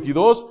versículo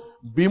 22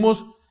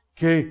 vimos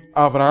que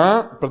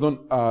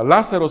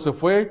Lázaro se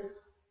fue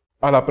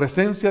a la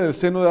presencia del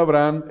seno de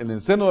Abraham, en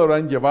el seno de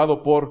Abraham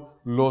llevado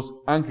por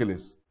los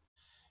ángeles.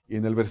 Y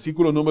en el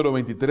versículo número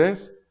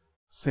 23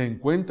 se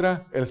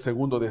encuentra el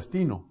segundo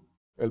destino.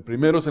 El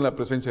primero es en la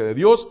presencia de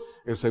Dios,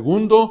 el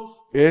segundo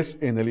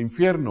es en el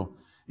infierno.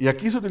 Y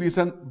aquí se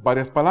utilizan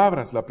varias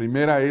palabras. La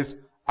primera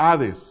es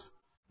Hades.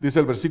 Dice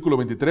el versículo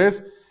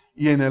 23,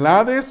 y en el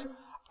Hades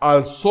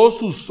alzó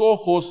sus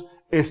ojos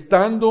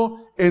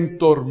estando en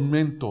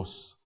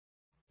tormentos.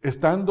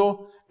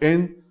 Estando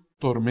en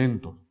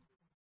tormento.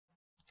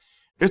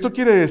 Esto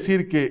quiere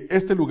decir que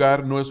este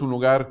lugar no es un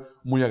lugar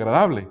muy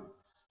agradable.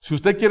 Si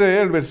usted quiere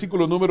leer el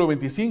versículo número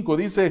 25,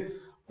 dice,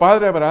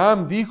 Padre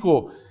Abraham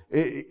dijo,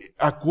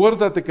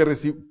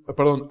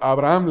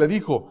 Abraham le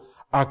dijo,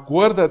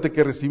 acuérdate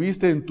que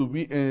recibiste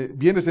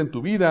bienes en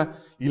tu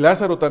vida y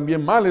Lázaro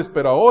también males,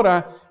 pero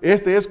ahora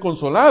este es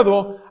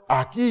consolado,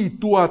 aquí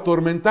tú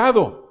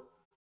atormentado.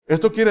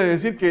 Esto quiere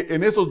decir que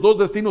en esos dos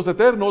destinos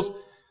eternos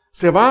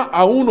se va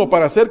a uno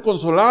para ser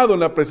consolado en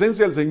la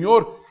presencia del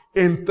Señor,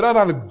 entrar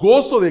al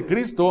gozo de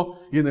Cristo,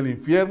 y en el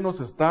infierno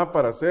se está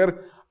para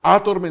ser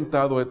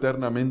atormentado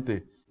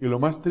eternamente. Y lo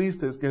más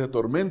triste es que ese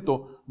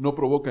tormento no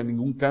provoca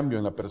ningún cambio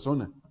en la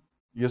persona.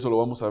 Y eso lo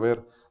vamos a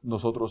ver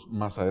nosotros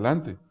más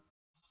adelante.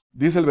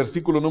 Dice el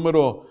versículo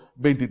número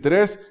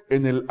 23,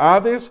 en el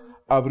Hades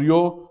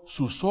abrió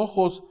sus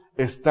ojos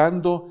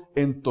estando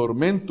en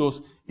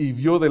tormentos y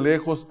vio de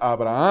lejos a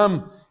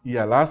Abraham y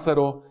a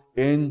Lázaro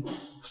en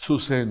su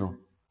seno.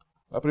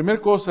 La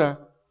primera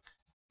cosa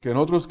que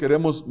nosotros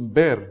queremos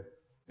ver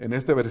en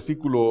este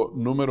versículo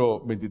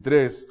número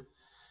 23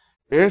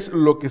 es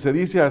lo que se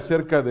dice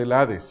acerca del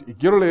Hades. Y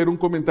quiero leer un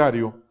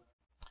comentario.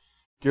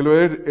 Quiero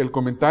leer el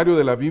comentario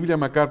de la Biblia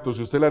MacArthur.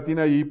 Si usted la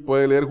tiene ahí,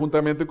 puede leer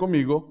juntamente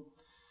conmigo.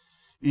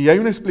 Y hay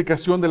una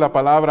explicación de la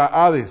palabra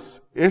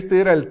Hades. Este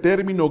era el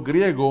término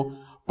griego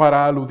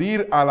para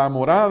aludir a la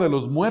morada de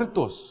los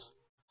muertos.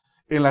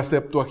 En la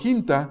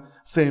Septuaginta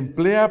se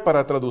emplea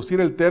para traducir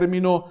el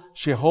término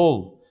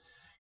Sheol,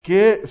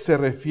 que se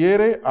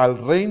refiere al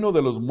reino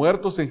de los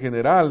muertos en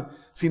general,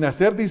 sin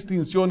hacer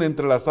distinción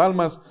entre las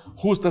almas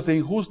justas e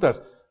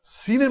injustas.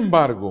 Sin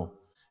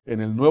embargo,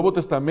 en el Nuevo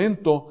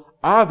Testamento,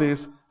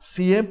 Hades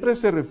siempre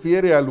se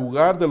refiere al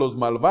lugar de los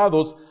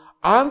malvados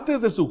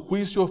antes de su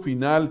juicio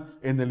final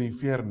en el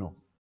infierno.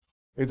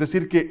 Es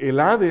decir, que el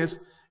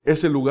Hades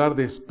es el lugar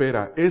de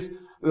espera, es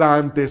la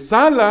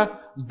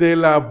antesala de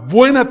la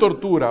buena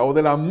tortura o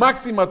de la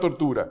máxima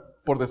tortura,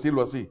 por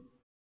decirlo así.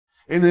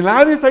 En el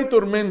Hades hay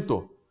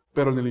tormento,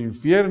 pero en el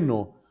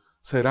infierno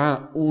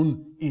será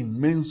un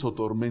inmenso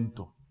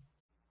tormento.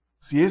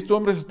 Si este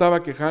hombre se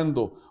estaba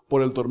quejando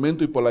por el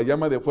tormento y por la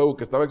llama de fuego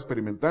que estaba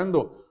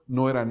experimentando,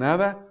 no era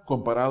nada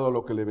comparado a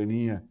lo que le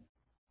venía,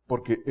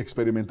 porque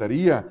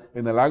experimentaría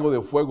en el lago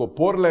de fuego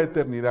por la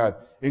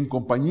eternidad, en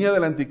compañía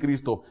del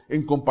anticristo,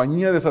 en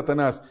compañía de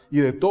Satanás y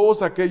de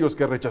todos aquellos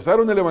que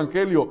rechazaron el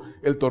Evangelio,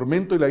 el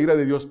tormento y la ira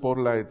de Dios por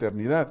la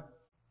eternidad.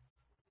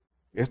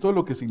 Esto es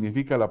lo que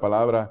significa la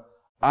palabra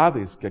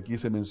Hades que aquí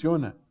se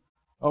menciona.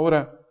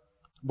 Ahora,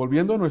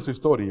 volviendo a nuestra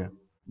historia,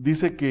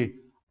 dice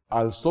que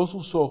alzó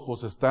sus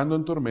ojos estando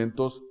en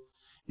tormentos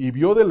y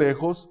vio de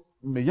lejos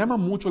me llama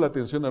mucho la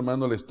atención,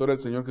 hermano, la historia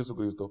del Señor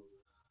Jesucristo.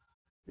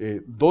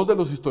 Dos de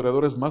los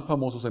historiadores más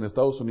famosos en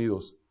Estados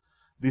Unidos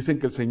dicen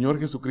que el Señor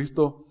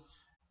Jesucristo,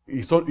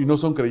 y no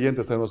son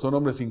creyentes, hermano, son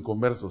hombres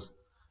inconversos,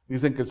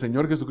 dicen que el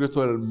Señor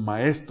Jesucristo era el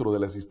maestro de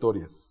las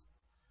historias.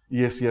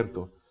 Y es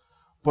cierto.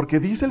 Porque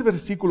dice el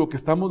versículo que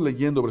estamos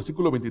leyendo,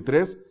 versículo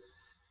 23,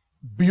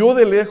 vio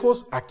de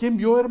lejos, ¿a quién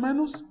vio,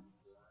 hermanos?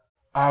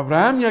 A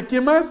Abraham, ¿y a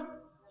quién más?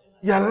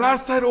 Y a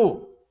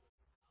Lázaro.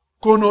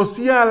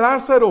 Conocía a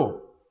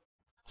Lázaro.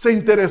 Se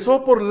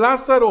interesó por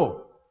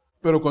Lázaro.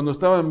 Pero cuando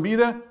estaba en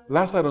vida,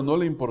 Lázaro no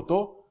le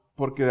importó,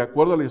 porque de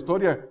acuerdo a la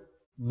historia,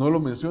 no lo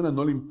menciona,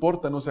 no le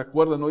importa, no se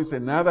acuerda, no dice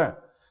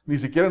nada. Ni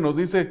siquiera nos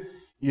dice,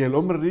 y el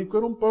hombre rico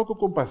era un poco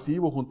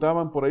compasivo,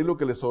 juntaban por ahí lo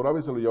que les sobraba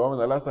y se lo llevaban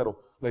a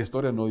Lázaro. La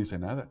historia no dice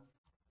nada.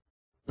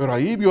 Pero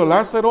ahí vio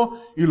Lázaro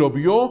y lo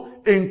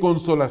vio en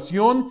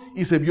consolación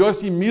y se vio a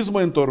sí mismo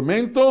en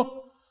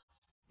tormento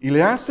y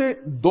le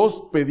hace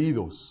dos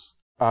pedidos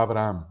a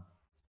Abraham.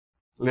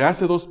 Le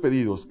hace dos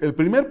pedidos. El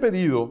primer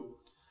pedido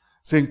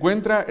se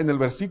encuentra en el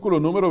versículo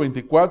número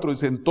 24.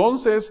 Dice,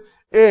 entonces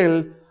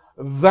él,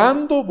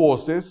 dando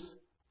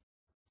voces,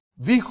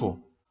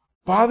 dijo,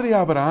 Padre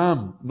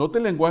Abraham, note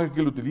el lenguaje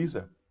que él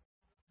utiliza.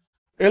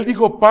 Él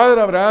dijo, Padre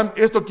Abraham,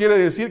 esto quiere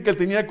decir que él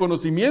tenía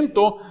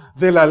conocimiento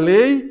de la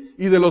ley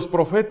y de los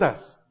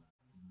profetas.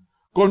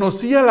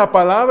 Conocía la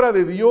palabra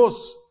de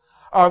Dios.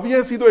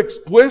 Había sido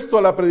expuesto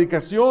a la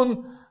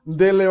predicación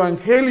del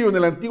Evangelio en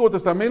el Antiguo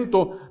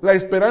Testamento, la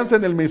esperanza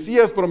en el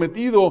Mesías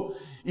prometido,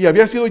 y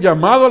había sido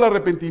llamado al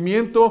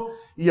arrepentimiento,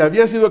 y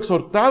había sido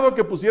exhortado a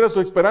que pusiera su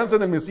esperanza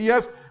en el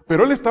Mesías,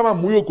 pero él estaba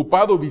muy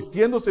ocupado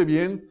vistiéndose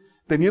bien,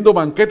 teniendo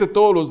banquete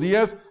todos los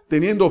días,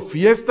 teniendo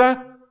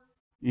fiesta,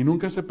 y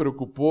nunca se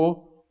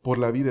preocupó por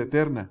la vida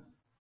eterna.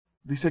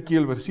 Dice aquí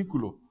el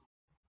versículo.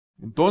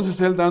 Entonces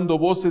él dando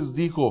voces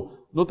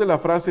dijo, note la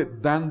frase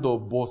dando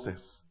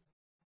voces.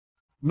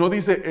 No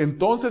dice,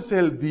 entonces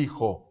él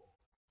dijo.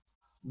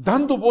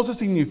 Dando voces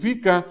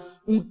significa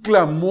un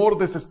clamor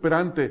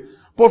desesperante.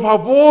 Por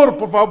favor,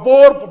 por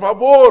favor, por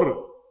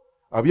favor.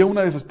 Había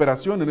una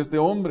desesperación en este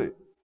hombre.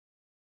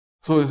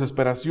 Su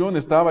desesperación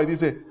estaba y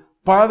dice,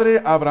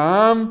 Padre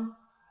Abraham,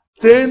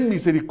 ten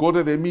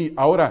misericordia de mí.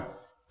 Ahora,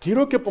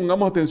 quiero que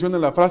pongamos atención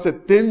en la frase,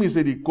 ten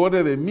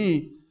misericordia de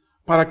mí,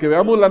 para que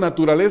veamos la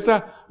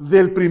naturaleza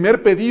del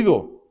primer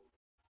pedido.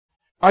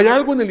 Hay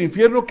algo en el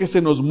infierno que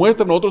se nos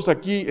muestra a nosotros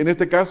aquí, en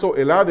este caso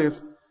el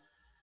Hades,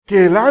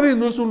 que el Hades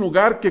no es un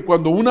lugar que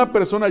cuando una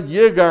persona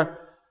llega,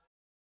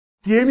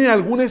 tiene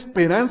alguna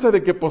esperanza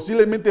de que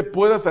posiblemente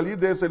pueda salir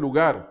de ese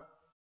lugar.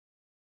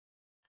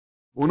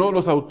 Uno de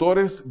los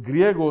autores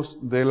griegos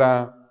de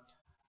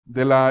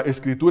la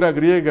escritura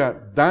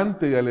griega,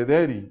 Dante y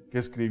Alighieri, que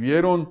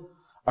escribieron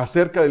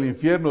acerca del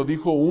infierno,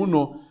 dijo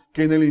uno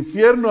que en el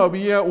infierno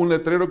había un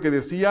letrero que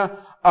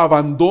decía,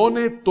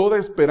 abandone toda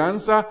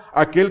esperanza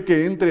aquel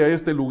que entre a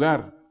este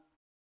lugar.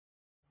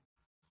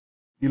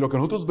 Y lo que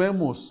nosotros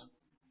vemos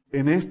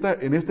en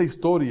esta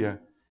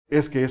historia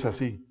es que es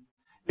así.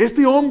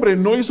 Este hombre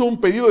no hizo un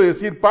pedido de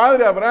decir,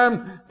 Padre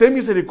Abraham, ten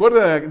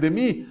misericordia de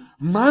mí,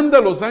 manda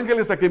a los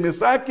ángeles a que me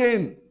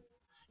saquen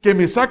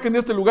de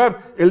este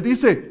lugar. Él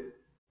dice,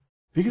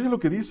 fíjese lo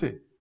que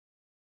dice,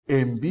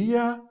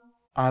 envía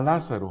a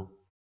Lázaro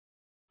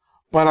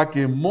para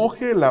que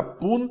moje la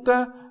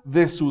punta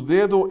de su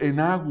dedo en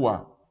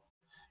agua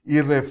y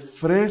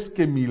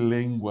refresque mi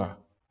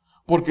lengua,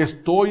 porque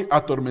estoy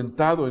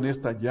atormentado en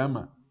esta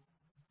llama.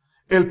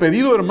 El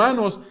pedido,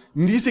 hermanos,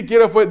 ni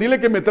siquiera fue, dile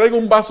que me traiga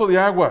un vaso de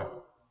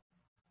agua.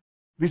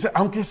 Dice,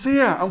 aunque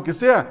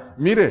sea,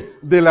 mire,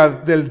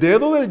 del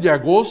dedo del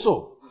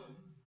llagoso.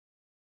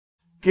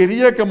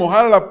 Quería que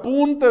mojara la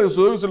punta de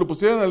su dedo y se lo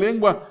pusiera en la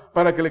lengua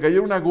para que le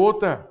cayera una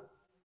gota.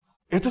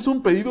 Este es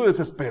un pedido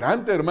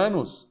desesperante,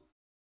 hermanos.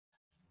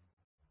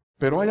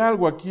 Pero hay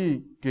algo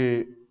aquí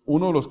que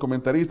uno de los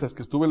comentaristas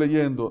que estuve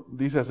leyendo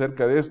dice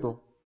acerca de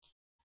esto.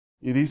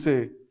 Y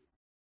dice,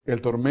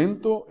 el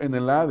tormento en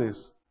el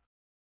Hades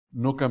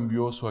no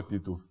cambió su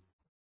actitud.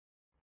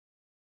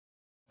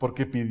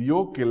 Porque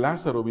pidió que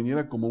Lázaro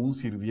viniera como un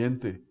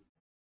sirviente.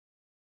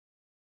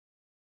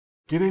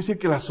 Quiere decir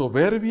que la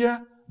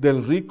soberbia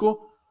del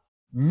rico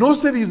no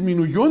se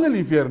disminuyó en el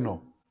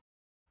infierno.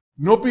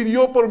 No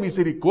pidió por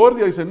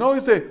misericordia. Dice,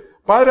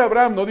 Padre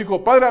Abraham, no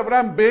dijo, Padre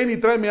Abraham, ven y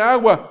tráeme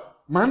agua.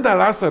 Manda a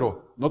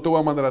Lázaro. No te voy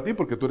a mandar a ti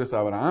porque tú eres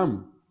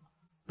Abraham.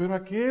 Pero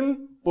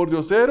aquel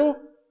pordiosero,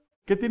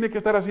 ¿qué tiene que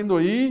estar haciendo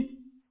ahí?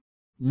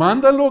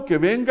 Mándalo, que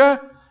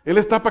venga. Él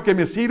está para que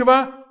me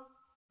sirva.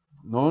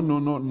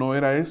 No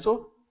era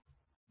eso.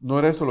 No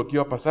era eso lo que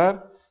iba a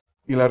pasar.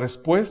 Y la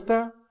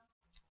respuesta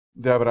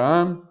de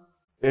Abraham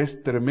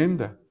es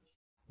tremenda.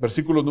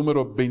 Versículo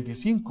número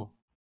 25.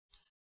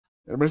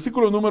 El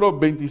versículo número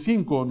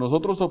 25,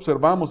 nosotros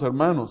observamos,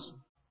 hermanos,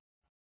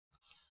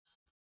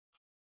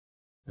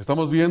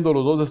 estamos viendo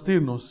los dos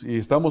destinos y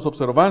estamos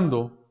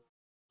observando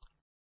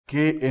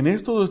que en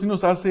estos dos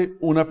destinos hace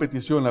una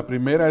petición. La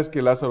primera es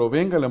que Lázaro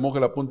venga, le moje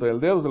la punta del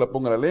dedo, se la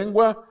ponga en la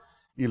lengua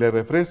y le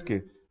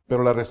refresque.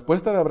 Pero la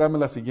respuesta de Abraham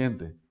es la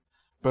siguiente.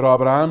 Pero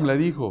Abraham le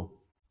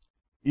dijo,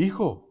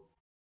 hijo,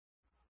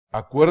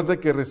 acuérdate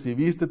que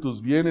recibiste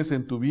tus bienes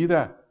en tu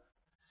vida,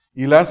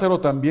 y Lázaro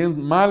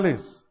también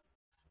males,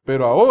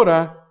 pero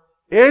ahora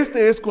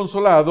este es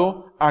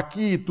consolado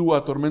aquí y tú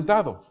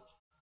atormentado.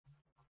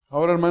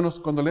 Ahora, hermanos,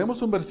 cuando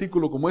leemos un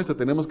versículo como este,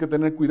 tenemos que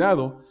tener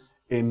cuidado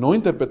en no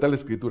interpretar la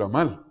Escritura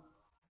mal,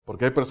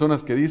 porque hay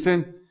personas que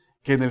dicen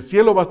que en el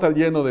cielo va a estar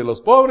lleno de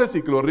los pobres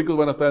y que los ricos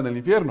van a estar en el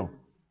infierno.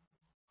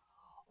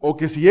 O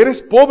que si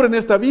eres pobre en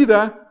esta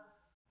vida,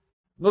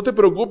 no te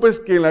preocupes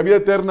que en la vida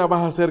eterna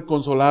vas a ser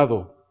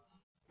consolado.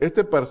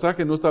 Este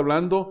pasaje no está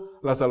hablando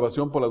la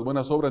salvación por las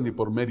buenas obras ni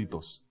por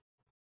méritos.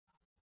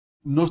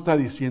 No está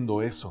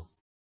diciendo eso.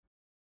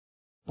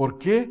 ¿Por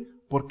qué?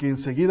 Porque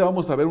enseguida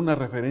vamos a ver una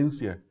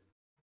referencia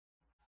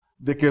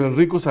de que el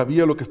rico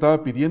sabía lo que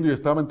estaba pidiendo y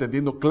estaba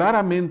entendiendo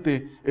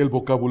claramente el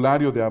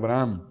vocabulario de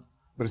Abraham.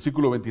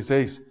 Versículo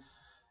 26.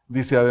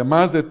 Dice,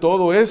 además de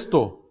todo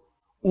esto,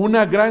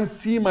 una gran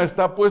cima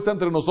está puesta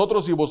entre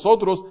nosotros y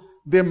vosotros,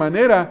 de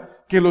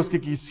manera que los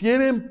que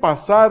quisieren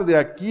pasar de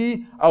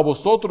aquí a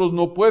vosotros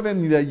no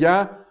pueden ni de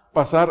allá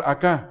pasar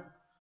acá.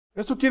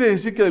 Esto quiere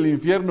decir que del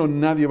infierno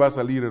nadie va a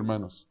salir,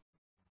 hermanos.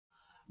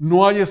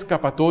 No hay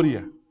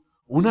escapatoria.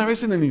 Una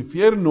vez en el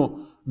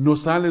infierno, no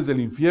sales del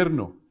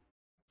infierno.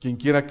 Quien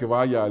quiera que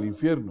vaya al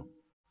infierno.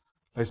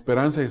 La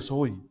esperanza es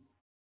hoy.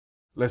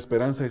 La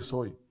esperanza es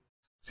hoy.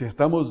 Si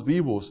estamos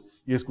vivos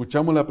y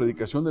escuchamos la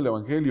predicación del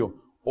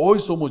Evangelio, hoy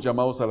somos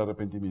llamados al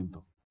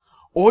arrepentimiento.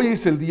 Hoy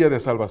es el día de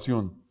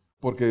salvación,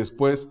 porque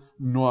después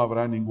no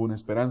habrá ninguna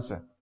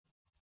esperanza.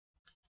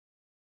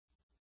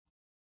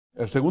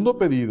 El segundo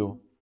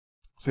pedido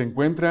se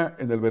encuentra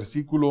en el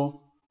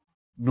versículo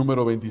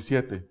número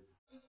 27.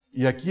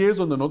 Y aquí es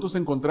donde nosotros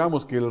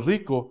encontramos que el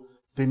rico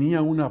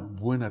tenía una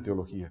buena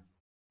teología.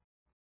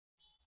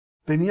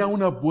 Tenía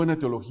una buena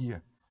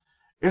teología.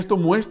 Esto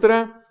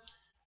muestra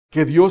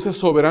que Dios es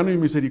soberano y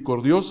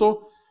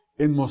misericordioso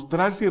en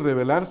mostrarse y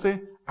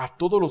revelarse a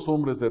todos los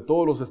hombres de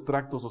todos los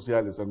estratos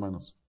sociales,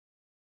 hermanos.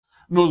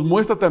 Nos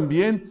muestra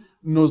también,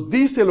 nos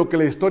dice lo que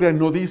la historia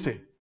no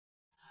dice.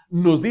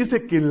 Nos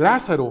dice que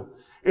Lázaro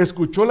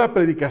escuchó la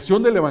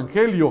predicación del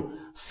Evangelio,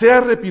 se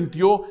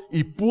arrepintió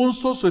y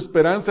puso su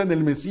esperanza en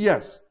el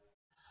Mesías.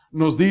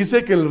 Nos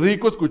dice que el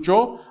rico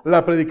escuchó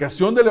la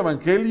predicación del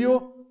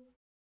Evangelio,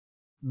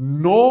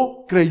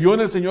 no creyó en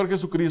el Señor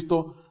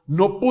Jesucristo,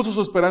 no puso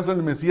su esperanza en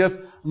el Mesías,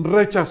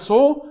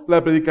 rechazó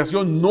la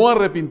predicación no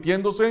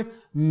arrepintiéndose,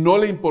 no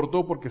le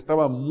importó porque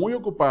estaba muy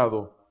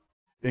ocupado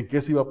en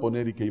qué se iba a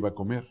poner y qué iba a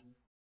comer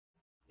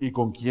y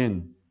con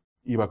quién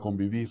iba a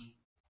convivir.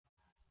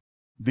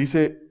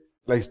 Dice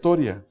la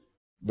historia,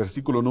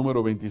 versículo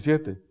número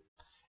 27.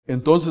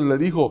 Entonces le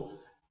dijo,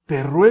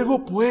 te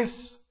ruego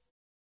pues,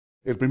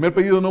 el primer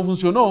pedido no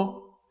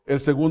funcionó, el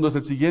segundo es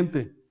el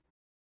siguiente.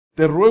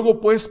 Te ruego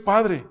pues,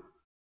 Padre,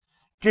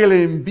 que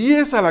le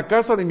envíes a la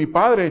casa de mi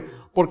padre,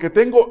 porque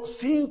tengo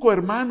 5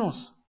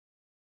 hermanos.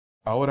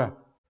 Ahora,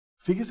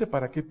 fíjese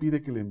para qué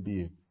pide que le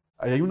envíe.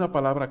 Ahí hay una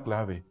palabra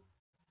clave.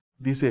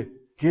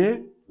 Dice,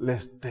 que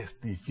les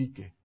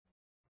testifique.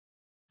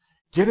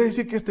 Quiere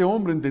decir que este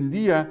hombre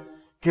entendía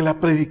que la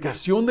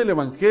predicación del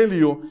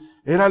Evangelio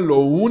era lo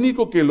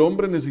único que el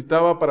hombre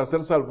necesitaba para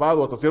ser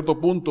salvado. Hasta cierto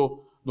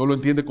punto, no lo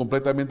entiende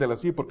completamente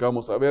así, porque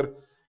vamos a ver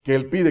que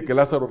él pide que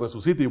Lázaro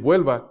resucite y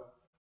vuelva.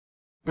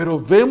 Pero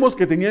vemos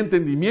que tenía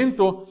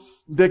entendimiento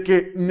de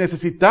que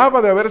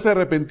necesitaba de haberse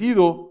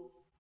arrepentido,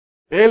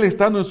 él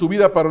estando en su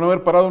vida para no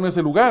haber parado en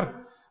ese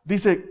lugar.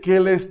 Dice que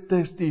les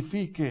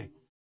testifique,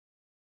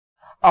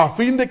 a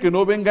fin de que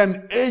no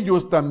vengan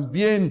ellos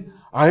también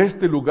a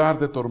este lugar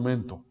de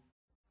tormento.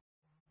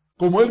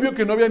 Como él vio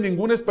que no había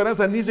ninguna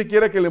esperanza, ni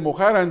siquiera que le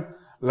mojaran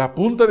la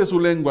punta de su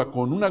lengua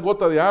con una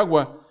gota de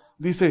agua,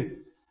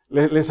 dice,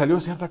 le salió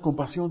cierta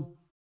compasión.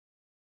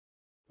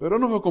 Pero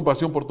no fue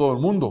compasión por todo el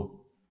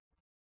mundo.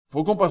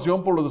 Fue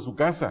compasión por los de su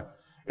casa.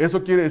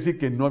 Eso quiere decir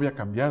que no había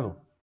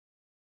cambiado.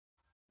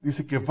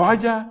 Dice que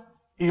vaya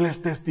y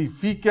les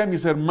testifique a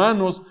mis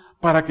hermanos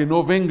para que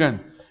no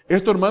vengan.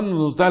 Esto, hermanos,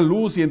 nos da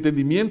luz y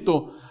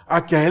entendimiento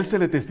a que a él se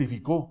le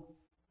testificó.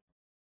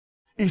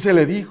 Y se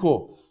le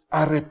dijo,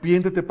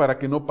 arrepiéntete para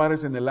que no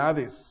pares en el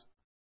Hades.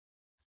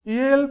 Y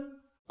él,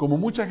 como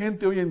mucha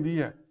gente hoy en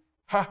día,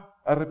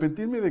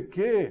 ¿arrepentirme de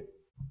qué?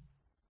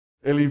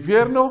 ¿El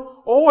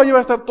infierno? Ahí va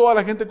a estar toda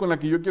la gente con la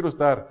que yo quiero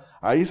estar.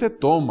 Ahí se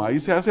toma, ahí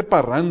se hace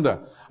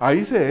parranda,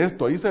 ahí se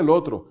esto, ahí se el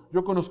otro.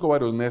 Yo conozco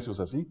varios necios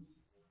así.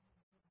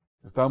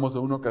 Estábamos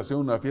en una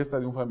ocasión en una fiesta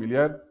de un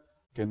familiar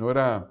que no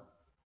era...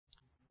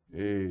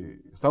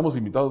 estábamos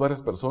invitados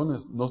varias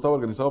personas, no estaba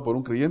organizado por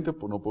un creyente,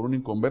 no por un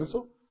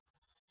inconverso.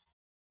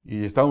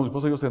 Y estábamos mi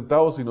esposa y yo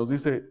sentados y nos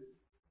dice,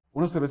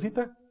 ¿una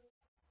cervecita?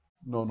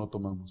 No, no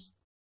tomamos.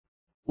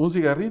 ¿Un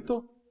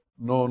cigarrito?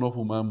 No, no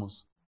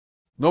fumamos.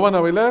 ¿No van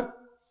a bailar?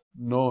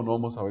 No, no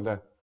vamos a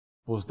bailar.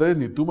 Pues ustedes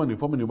ni toman, ni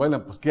fuman, ni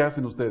bailan. Pues ¿qué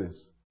hacen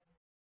ustedes?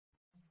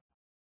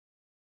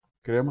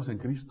 Creemos en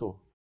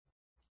Cristo.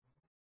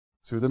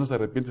 Si usted no se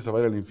arrepiente, se va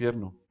a ir al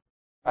infierno.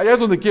 Allá es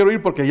donde quiero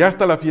ir porque ya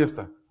está la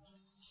fiesta.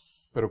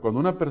 Pero cuando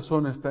una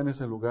persona está en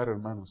ese lugar,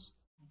 hermanos,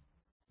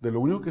 de lo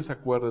único que se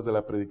acuerda es de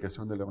la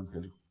predicación del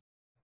Evangelio.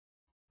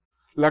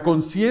 La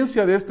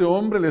conciencia de este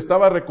hombre le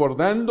estaba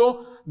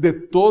recordando de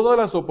todas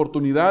las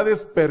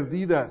oportunidades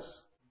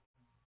perdidas.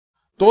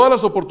 Todas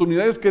las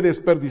oportunidades que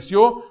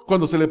desperdició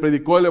cuando se le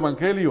predicó el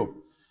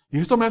Evangelio. Y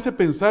esto me hace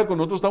pensar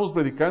cuando nosotros estamos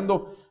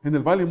predicando en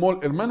el Valley Mall.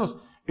 Hermanos,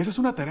 esa es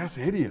una tarea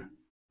seria.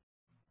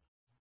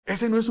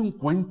 Ese no es un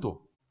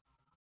cuento.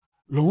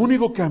 Lo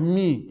único que a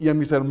mí y a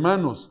mis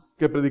hermanos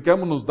que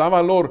predicamos nos da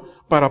valor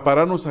para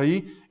pararnos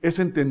ahí es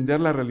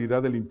entender la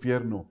realidad del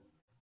infierno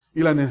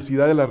y la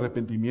necesidad del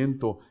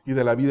arrepentimiento y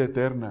de la vida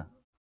eterna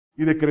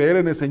y de creer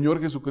en el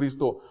Señor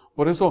Jesucristo.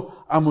 Por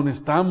eso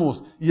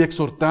amonestamos y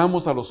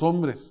exhortamos a los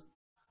hombres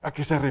a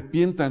que se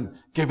arrepientan,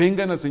 que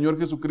vengan al Señor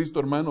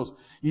Jesucristo, hermanos.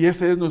 Y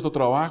ese es nuestro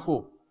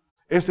trabajo.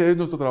 Ese es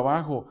nuestro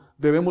trabajo.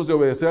 Debemos de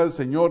obedecer al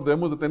Señor,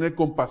 debemos de tener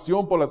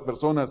compasión por las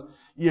personas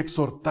y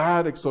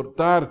exhortar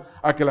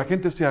a que la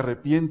gente se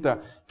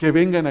arrepienta, que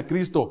vengan a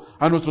Cristo,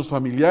 a nuestros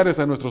familiares,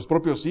 a nuestros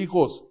propios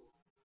hijos,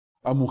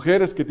 a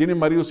mujeres que tienen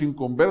maridos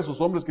inconversos,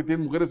 hombres que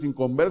tienen mujeres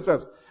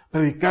inconversas,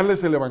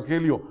 predicarles el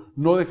Evangelio,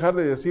 no dejar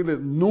de decirles,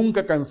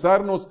 nunca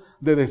cansarnos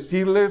de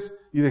decirles,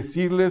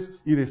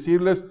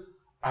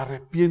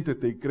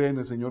 arrepiéntete y cree en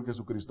el Señor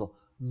Jesucristo.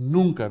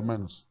 Nunca,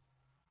 hermanos.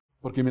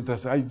 Porque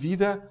mientras hay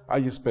vida,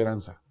 hay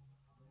esperanza.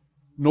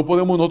 No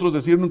podemos nosotros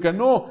decir nunca,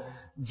 no,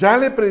 ya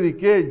le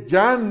prediqué,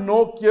 ya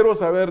no quiero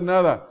saber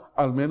nada.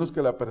 Al menos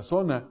que la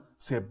persona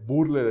se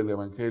burle del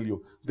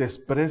Evangelio,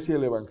 desprecie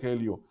el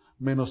Evangelio,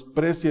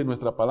 menosprecie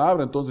nuestra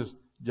palabra, entonces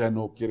ya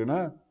no quiere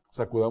nada.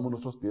 Sacudamos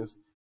nuestros pies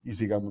y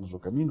sigamos nuestro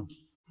camino.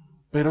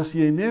 Pero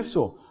si en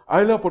eso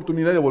hay la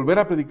oportunidad de volver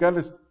a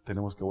predicarles,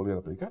 tenemos que volver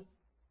a predicar.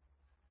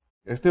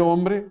 Este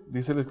hombre,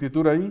 dice la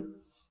Escritura ahí,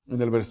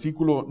 en el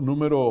versículo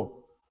número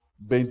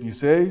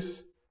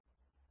 26,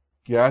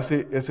 que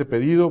hace ese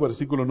pedido,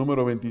 versículo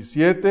número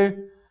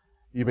 27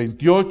 y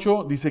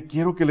 28, dice,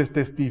 quiero que les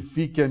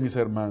testifique a mis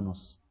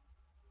hermanos.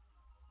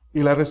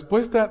 Y la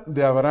respuesta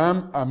de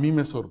Abraham a mí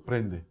me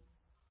sorprende.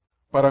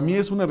 Para mí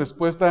es una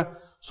respuesta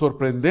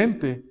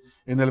sorprendente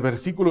en el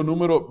versículo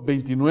número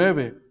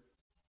 29,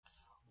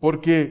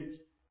 porque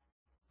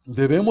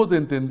debemos de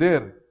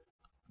entender,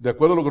 de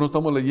acuerdo a lo que nos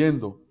estamos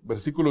leyendo,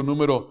 versículo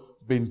número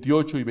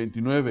 28 y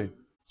 29,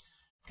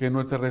 que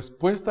nuestra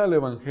respuesta al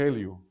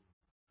Evangelio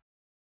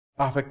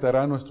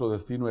afectará nuestro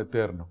destino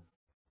eterno.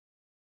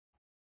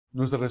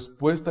 Nuestra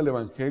respuesta al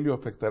Evangelio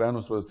afectará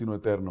nuestro destino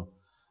eterno.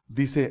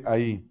 Dice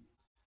ahí,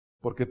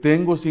 porque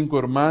tengo 5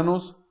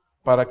 hermanos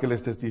para que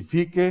les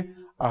testifique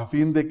a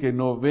fin de que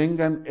no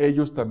vengan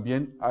ellos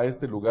también a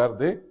este lugar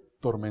de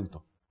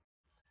tormento.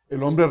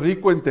 El hombre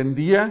rico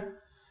entendía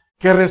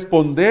que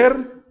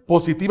responder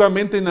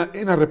positivamente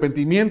en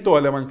arrepentimiento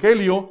al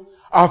Evangelio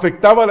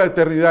afectaba la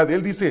eternidad.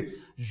 Él dice,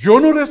 yo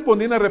no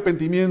respondí en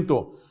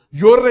arrepentimiento,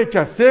 yo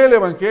rechacé el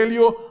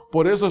Evangelio,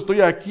 por eso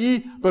estoy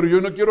aquí, pero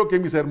yo no quiero que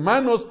mis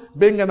hermanos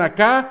vengan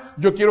acá,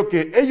 yo quiero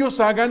que ellos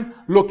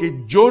hagan lo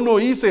que yo no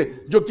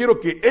hice, yo quiero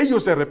que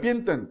ellos se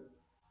arrepientan,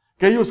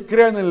 que ellos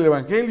crean en el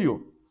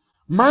Evangelio.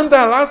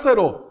 Manda a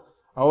Lázaro.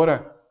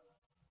 Ahora,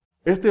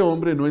 este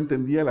hombre no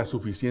entendía la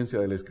suficiencia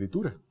de la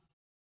Escritura.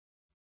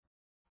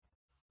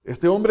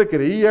 Este hombre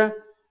creía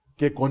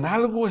que con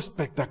algo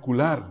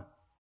espectacular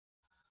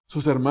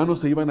sus hermanos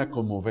se iban a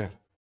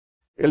conmover.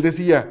 Él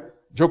decía,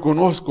 yo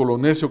conozco lo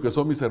necio que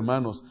son mis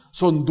hermanos,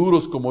 son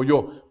duros como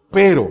yo,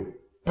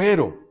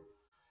 pero,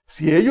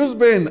 si ellos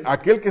ven a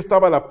aquel que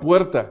estaba a la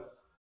puerta,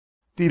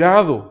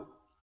 tirado,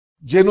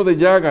 lleno de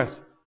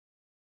llagas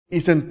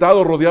y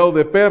sentado rodeado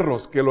de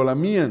perros que lo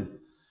lamían,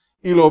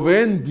 y lo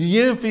ven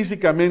bien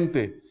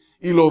físicamente,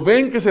 y lo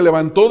ven que se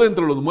levantó de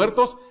entre los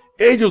muertos,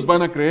 ellos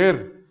van a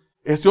creer.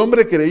 Este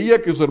hombre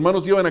creía que sus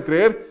hermanos iban a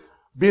creer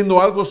viendo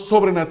algo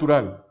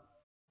sobrenatural.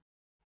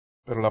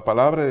 Pero la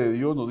palabra de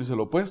Dios nos dice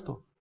lo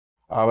opuesto.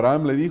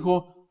 Abraham le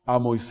dijo, a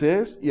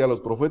Moisés y a los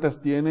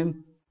profetas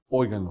tienen,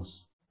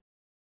 óiganlos.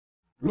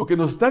 Lo que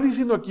nos está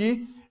diciendo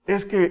aquí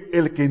es que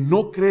el que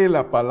no cree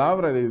la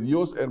palabra de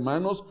Dios,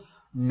 hermanos,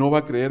 no va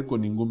a creer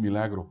con ningún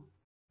milagro.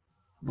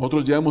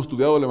 Nosotros ya hemos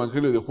estudiado el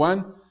Evangelio de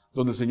Juan,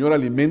 donde el Señor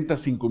alimenta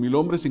 5,000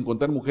 hombres, sin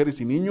contar mujeres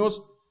y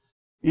niños,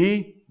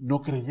 y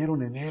no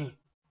creyeron en Él.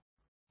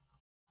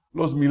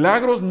 Los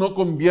milagros no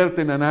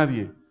convierten a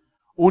nadie.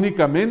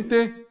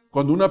 Únicamente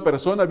cuando una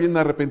persona viene en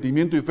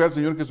arrepentimiento y fe al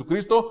Señor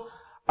Jesucristo,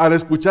 al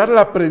escuchar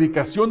la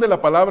predicación de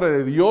la palabra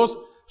de Dios,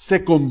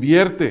 se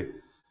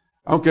convierte.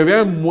 Aunque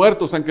vean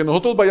muertos, aunque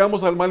nosotros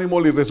vayamos al Valley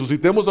Mall y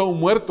resucitemos a un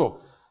muerto,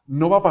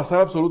 no va a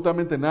pasar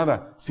absolutamente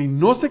nada. Si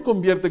no se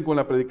convierten con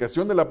la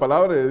predicación de la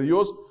palabra de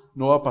Dios,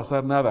 no va a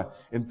pasar nada.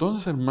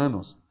 Entonces,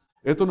 hermanos,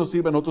 esto nos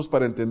sirve a nosotros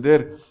para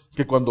entender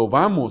que cuando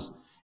vamos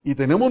y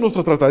tenemos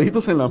nuestros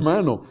trataditos en la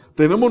mano,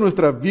 tenemos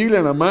nuestra Biblia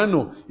en la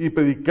mano y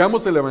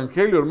predicamos el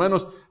Evangelio,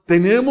 hermanos,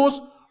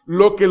 tenemos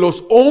lo que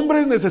los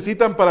hombres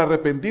necesitan para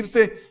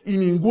arrepentirse y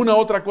ninguna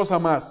otra cosa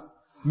más.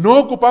 No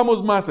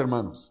ocupamos más,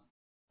 hermanos.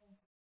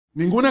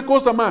 Ninguna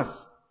cosa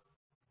más.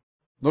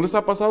 ¿No les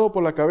ha pasado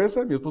por la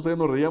cabeza? Mi esposa y yo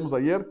nos reíamos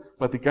ayer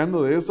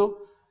platicando de eso.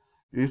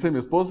 Y dice mi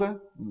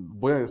esposa,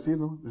 voy a decir,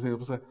 ¿no? Dice mi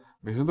esposa,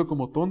 me siento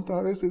como tonta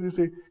a veces,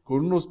 dice,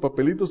 con unos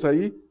papelitos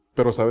ahí,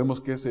 pero sabemos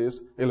que ese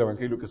es el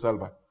evangelio que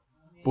salva.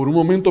 Por un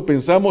momento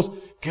pensamos,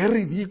 qué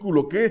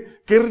ridículo,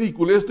 qué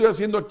ridiculez estoy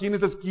haciendo aquí en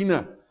esa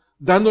esquina,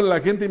 dándole a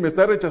la gente y me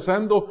está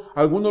rechazando,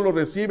 algunos lo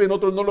reciben,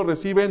 otros no lo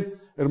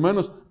reciben,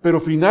 hermanos, pero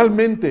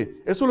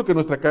finalmente, eso es lo que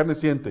nuestra carne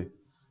siente,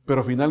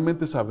 pero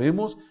finalmente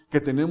sabemos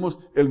que tenemos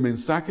el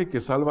mensaje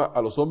que salva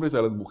a los hombres y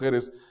a las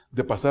mujeres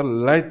de pasar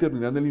la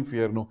eternidad en el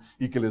infierno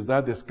y que les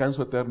da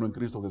descanso eterno en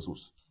Cristo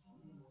Jesús.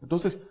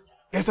 Entonces,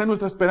 esa es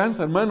nuestra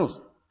esperanza,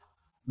 hermanos.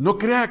 No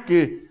crea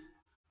que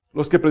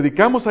los que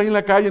predicamos ahí en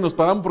la calle nos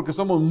paramos porque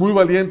somos muy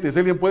valientes.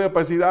 Alguien puede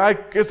decir, ay,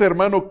 ese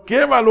hermano,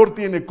 qué valor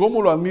tiene,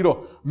 cómo lo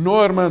admiro.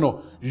 No,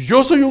 hermano,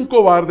 yo soy un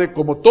cobarde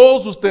como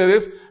todos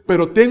ustedes,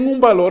 pero tengo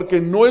un valor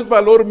que no es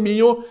valor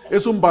mío,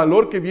 es un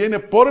valor que viene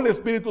por el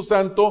Espíritu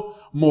Santo,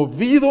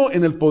 movido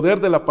en el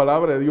poder de la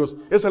palabra de Dios.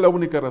 Esa es la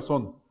única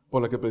razón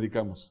por la que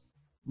predicamos.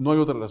 No hay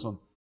otra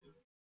razón.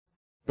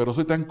 Pero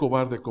soy tan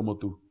cobarde como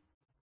tú.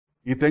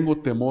 Y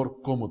tengo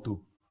temor como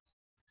tú.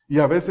 Y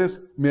a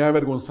veces me he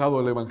avergonzado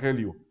del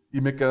Evangelio. Y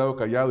me he quedado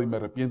callado y me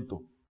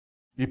arrepiento.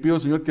 Y pido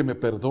al Señor que me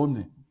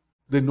perdone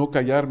de no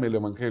callarme el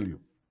Evangelio.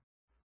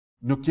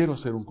 No quiero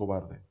ser un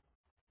cobarde.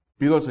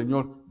 Pido al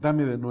Señor,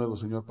 dame de nuevo,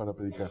 Señor, para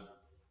predicar.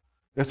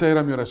 Esa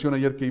era mi oración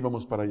ayer que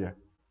íbamos para allá.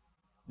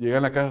 Llegué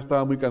a la casa,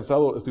 estaba muy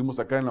cansado, estuvimos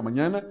acá en la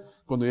mañana.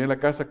 Cuando llegué a la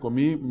casa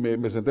comí,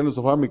 me senté en el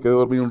sofá, me quedé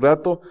dormido un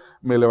rato,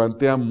 me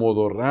levanté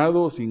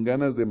amodorrado, sin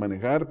ganas de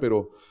manejar,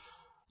 pero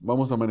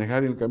vamos a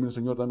manejar y en el camino,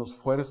 Señor, danos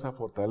fuerza,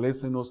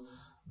 fortalécenos,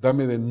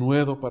 dame de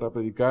nuevo para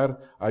predicar,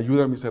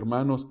 ayuda a mis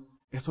hermanos.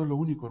 Eso es lo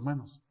único,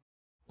 hermanos.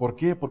 ¿Por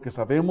qué? Porque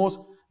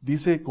sabemos,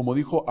 dice, como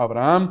dijo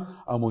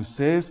Abraham, a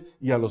Moisés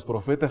y a los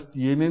profetas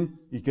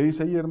tienen, ¿y qué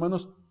dice ahí,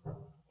 hermanos?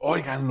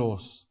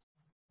 Óiganlos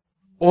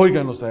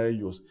a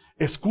ellos.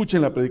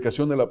 Escuchen la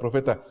predicación de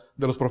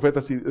los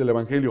profetas y del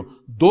Evangelio.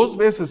 2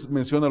 veces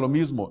menciona lo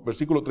mismo,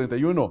 versículo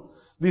 31.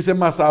 Dice,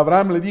 mas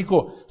Abraham le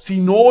dijo, si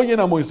no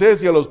oyen a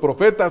Moisés y a los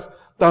profetas,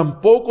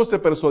 tampoco se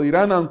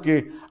persuadirán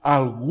aunque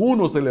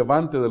alguno se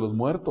levante de los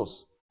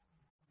muertos.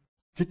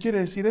 ¿Qué quiere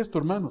decir esto,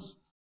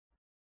 hermanos?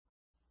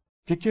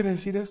 ¿Qué quiere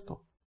decir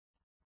esto?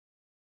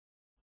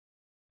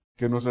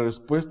 Que nuestra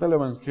respuesta al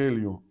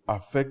Evangelio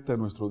afecta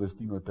nuestro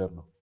destino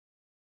eterno.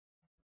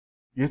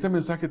 Y este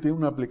mensaje tiene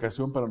una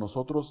aplicación para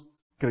nosotros,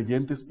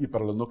 creyentes y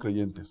para los no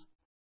creyentes.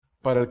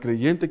 Para el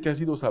creyente que ha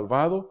sido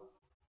salvado,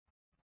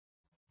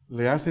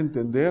 le hace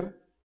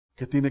entender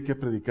que tiene que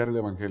predicar el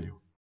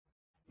Evangelio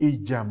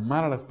y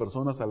llamar a las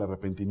personas al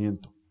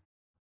arrepentimiento.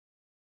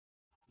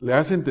 Le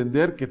hace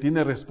entender que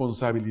tiene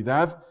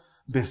responsabilidad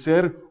de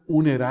ser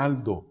un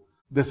heraldo,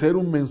 de ser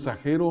un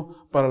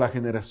mensajero para la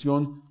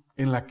generación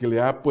en la que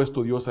le ha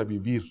puesto Dios a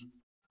vivir.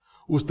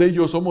 Usted y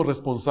yo somos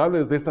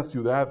responsables de esta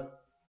ciudad,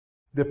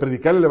 de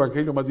predicar el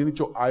Evangelio, más bien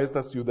dicho, a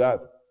esta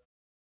ciudad.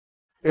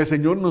 El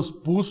Señor nos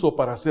puso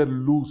para hacer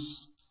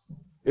luz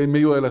en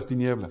medio de las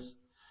tinieblas.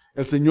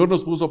 El Señor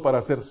nos puso para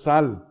hacer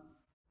sal.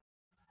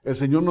 El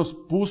Señor nos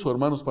puso,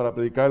 hermanos, para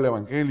predicar el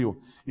Evangelio.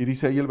 Y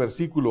dice ahí el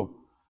versículo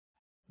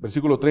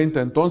 30,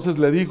 entonces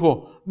le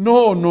dijo,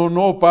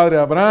 no, padre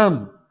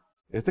Abraham.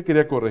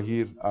 Quería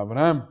corregir,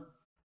 Abraham.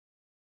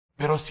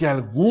 Pero si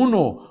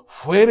alguno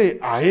fuere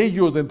a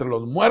ellos de entre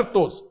los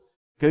muertos,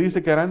 ¿qué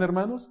dice que harán,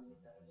 hermanos?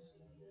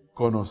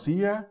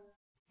 Conocía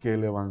que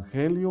el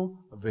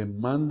Evangelio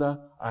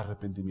demanda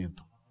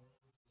arrepentimiento.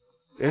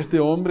 Este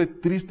hombre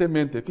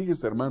tristemente,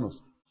 fíjense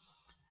hermanos,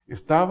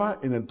 estaba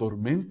en el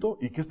tormento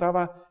y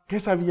 ¿qué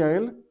sabía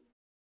él?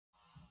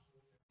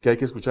 Que hay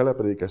que escuchar la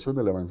predicación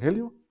del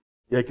Evangelio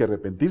y hay que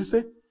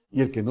arrepentirse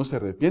y el que no se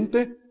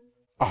arrepiente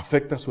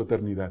afecta su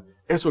eternidad.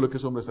 Eso es lo que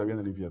ese hombre sabía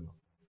en el infierno.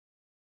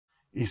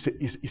 Y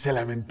se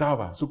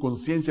lamentaba, su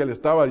conciencia le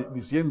estaba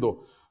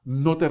diciendo,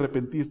 no te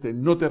arrepentiste.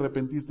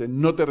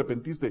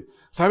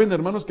 ¿Saben,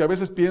 hermanos, que a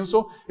veces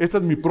pienso, esta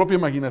es mi propia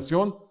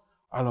imaginación,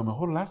 a lo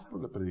mejor Lázaro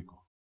le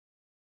predicó?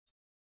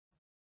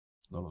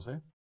 No lo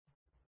sé.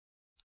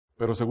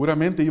 Pero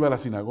seguramente iba a la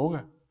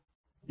sinagoga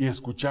y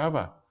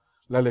escuchaba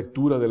la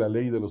lectura de la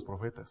ley de los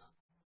profetas.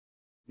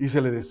 Y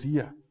se le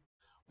decía,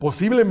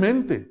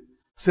 posiblemente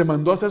se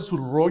mandó a hacer sus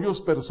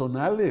rollos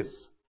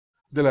personales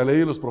de la ley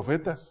de los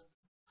profetas,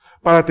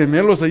 para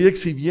tenerlos ahí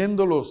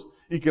exhibiéndolos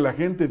y que la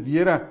gente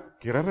viera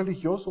que era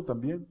religioso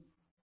también.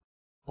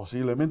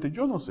 Posiblemente,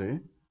 yo no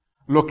sé.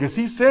 Lo que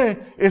sí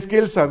sé es que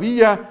él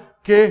sabía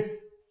que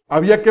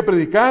había que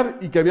predicar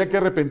y que había que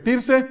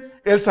arrepentirse.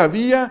 Él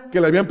sabía que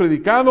le habían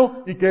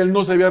predicado y que él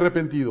no se había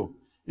arrepentido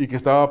y que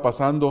estaba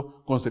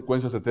pasando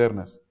consecuencias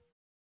eternas.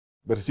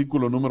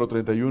 Versículo número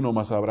 31,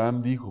 mas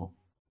Abraham dijo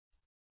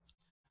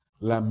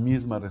la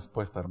misma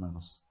respuesta,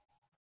 hermanos.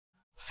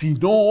 Si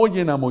no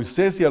oyen a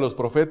Moisés y a los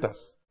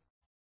profetas,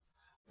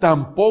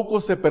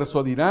 tampoco se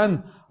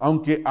persuadirán,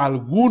 aunque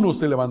alguno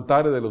se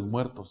levantare de los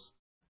muertos.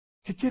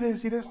 ¿Qué quiere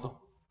decir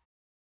esto?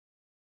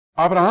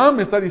 Abraham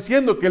está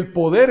diciendo que el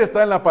poder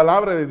está en la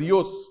palabra de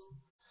Dios.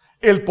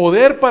 El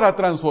poder para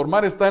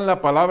transformar está en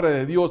la palabra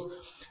de Dios.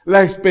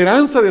 La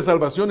esperanza de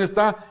salvación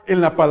está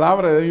en la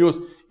palabra de Dios.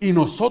 Y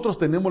nosotros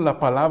tenemos la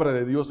palabra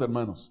de Dios,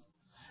 hermanos.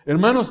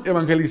 Hermanos,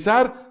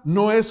 evangelizar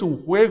no es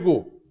un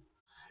juego.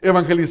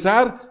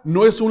 Evangelizar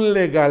no es un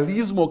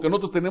legalismo que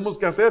nosotros tenemos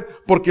que hacer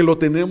porque lo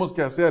tenemos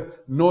que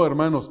hacer. No,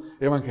 hermanos.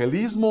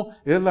 Evangelismo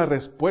es la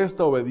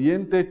respuesta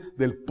obediente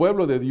del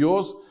pueblo de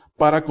Dios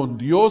para con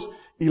Dios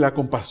y la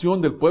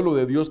compasión del pueblo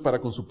de Dios para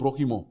con su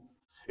prójimo.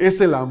 Es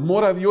el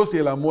amor a Dios y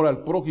el amor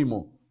al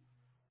prójimo.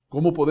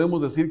 ¿Cómo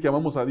podemos decir que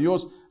amamos a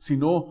Dios si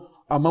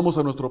no amamos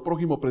a nuestro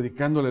prójimo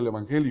predicándole el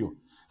Evangelio?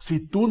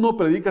 Si tú no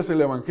predicas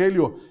el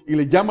Evangelio y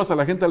le llamas a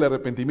la gente al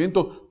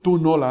arrepentimiento, tú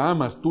no la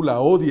amas, tú la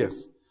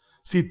odias.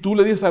 Si tú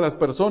le dices a las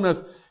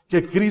personas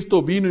que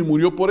Cristo vino y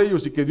murió por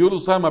ellos y que Dios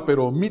los ama,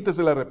 pero omites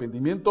el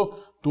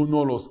arrepentimiento, tú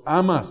no los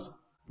amas,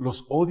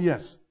 los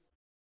odias.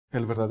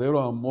 El verdadero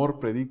amor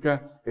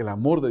predica el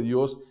amor de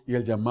Dios y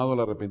el llamado al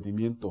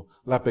arrepentimiento,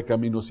 la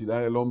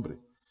pecaminosidad del hombre.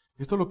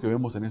 Esto es lo que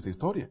vemos en esta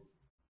historia.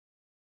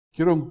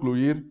 Quiero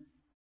concluir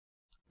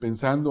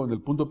pensando en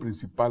el punto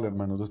principal,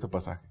 hermanos, de este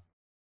pasaje.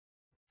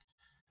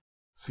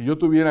 Si yo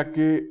tuviera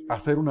que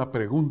hacer una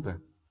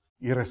pregunta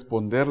y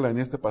responderla en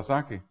este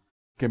pasaje,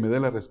 que me dé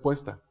la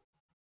respuesta,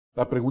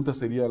 la pregunta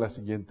sería la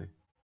siguiente.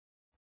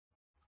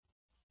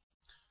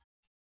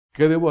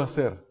 ¿Qué debo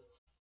hacer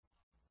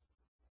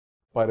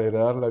para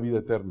heredar la vida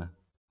eterna?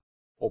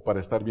 O para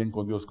estar bien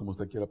con Dios, como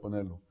usted quiera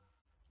ponerlo.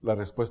 La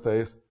respuesta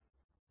es,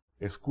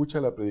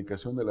 escucha la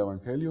predicación del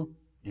Evangelio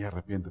y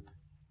arrepiéntete.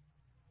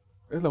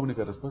 Es la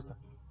única respuesta.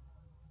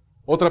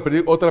 Otra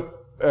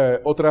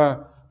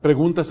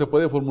pregunta se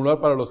puede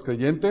formular para los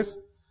creyentes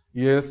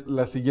y es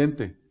la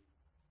siguiente.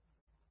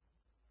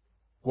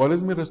 ¿Cuál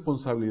es mi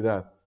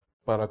responsabilidad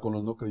para con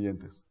los no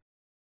creyentes?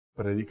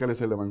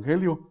 Predícales el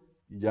Evangelio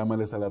y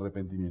llámales al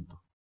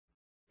arrepentimiento.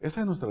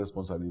 Esa es nuestra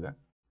responsabilidad.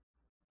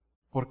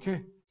 ¿Por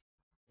qué?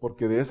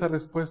 Porque de esa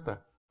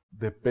respuesta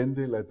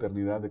depende la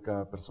eternidad de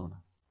cada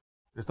persona.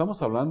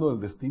 Estamos hablando del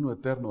destino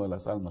eterno de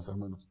las almas,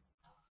 hermanos.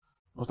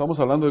 No estamos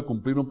hablando de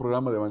cumplir un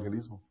programa de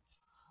evangelismo.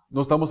 No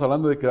estamos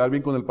hablando de quedar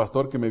bien con el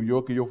pastor que me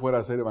vio que yo fuera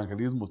a hacer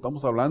evangelismo.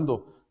 Estamos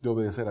hablando de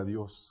obedecer a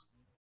Dios.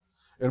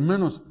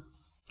 Hermanos,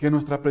 que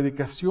nuestra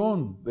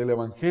predicación del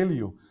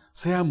Evangelio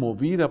sea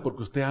movida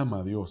porque usted ama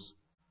a Dios.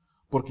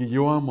 Porque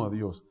yo amo a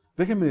Dios.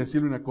 Déjeme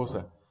decirle una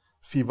cosa.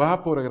 Si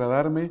va por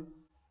agradarme,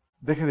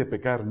 deje de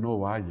pecar, no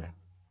vaya.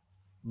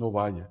 No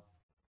vaya.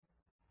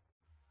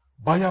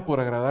 Vaya por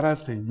agradar al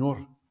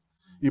Señor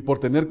y por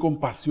tener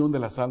compasión de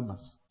las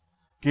almas.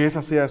 Que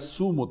esa sea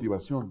su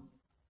motivación.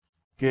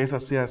 Que esa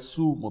sea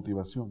su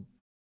motivación.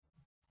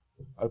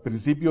 Al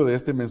principio de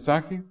este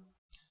mensaje,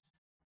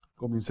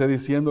 comencé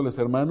diciéndoles,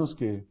 hermanos,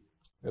 que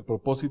el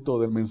propósito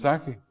del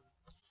mensaje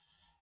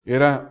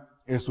era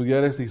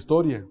estudiar esta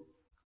historia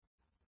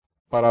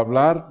para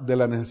hablar de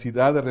la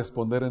necesidad de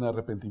responder en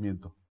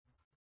arrepentimiento.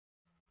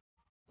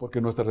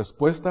 Porque nuestra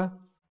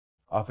respuesta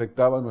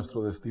afectaba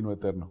nuestro destino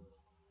eterno.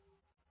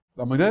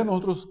 La mayoría de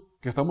nosotros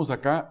que estamos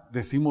acá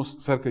decimos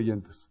ser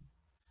creyentes.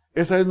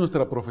 Esa es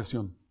nuestra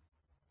profesión.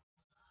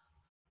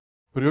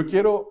 Pero yo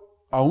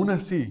quiero, aún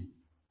así,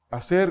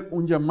 hacer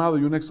un llamado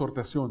y una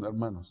exhortación,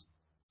 hermanos.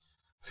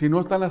 Si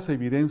no están las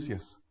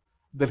evidencias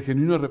del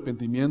genuino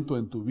arrepentimiento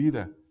en tu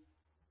vida,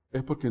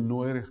 es porque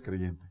no eres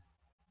creyente.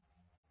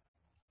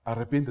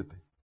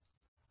 Arrepiéntete.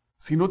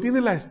 Si no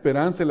tienes la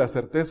esperanza y la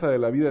certeza de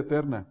la vida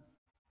eterna,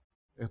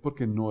 es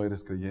porque no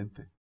eres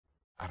creyente.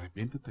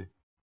 Arrepiéntete.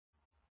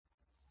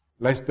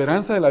 La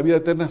esperanza de la vida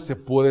eterna se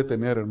puede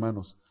tener,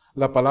 hermanos.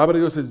 La palabra de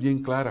Dios es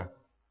bien clara.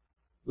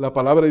 La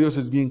palabra de Dios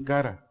es bien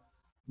cara.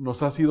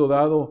 Nos ha sido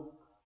dado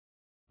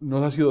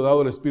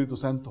el Espíritu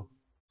Santo.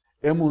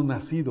 Hemos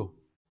nacido.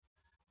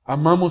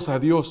 Amamos a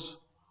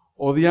Dios.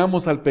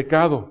 Odiamos al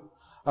pecado.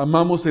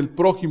 Amamos el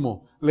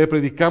prójimo. Le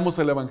predicamos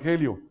el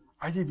Evangelio.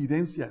 Hay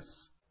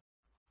evidencias.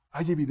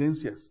 Hay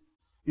evidencias.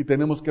 Y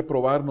tenemos que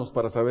probarnos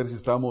para saber si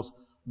estamos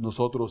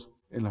nosotros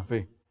en la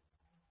fe.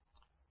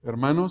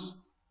 Hermanos,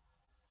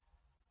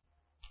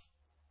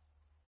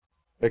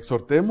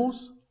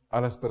 exhortemos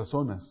a las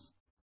personas.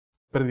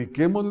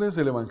 Prediquémosles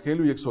el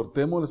Evangelio y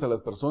exhortémosles a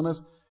las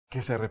personas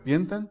que se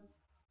arrepientan,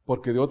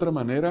 porque de otra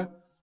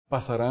manera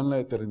pasarán la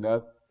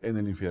eternidad en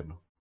el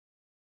infierno.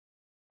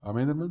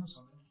 Amén,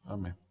 hermanos.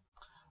 Amén.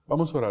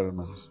 Vamos a orar,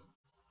 hermanos.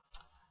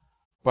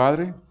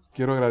 Padre,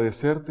 quiero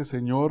agradecerte,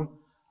 Señor,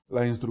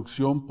 la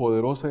instrucción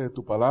poderosa de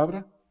tu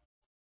palabra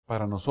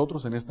para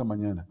nosotros en esta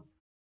mañana.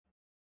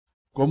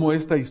 Cómo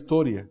esta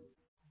historia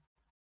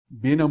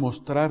viene a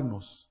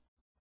mostrarnos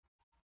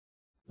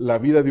la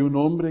vida de un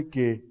hombre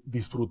que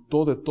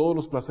disfrutó de todos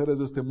los placeres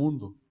de este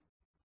mundo,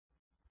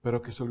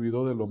 pero que se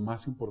olvidó de lo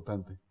más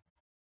importante,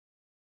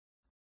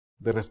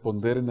 de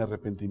responder en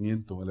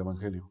arrepentimiento al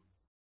Evangelio.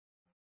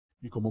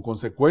 Y como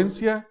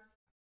consecuencia,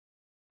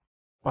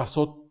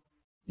 pasó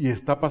y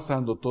está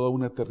pasando toda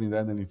una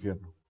eternidad en el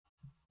infierno.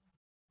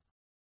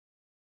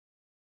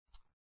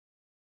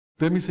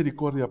 Ten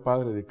misericordia,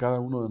 Padre, de cada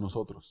uno de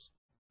nosotros.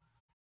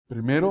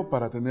 Primero,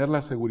 para tener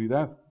la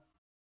seguridad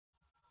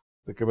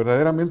de que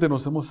verdaderamente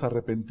nos hemos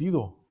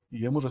arrepentido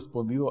y hemos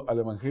respondido al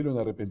Evangelio en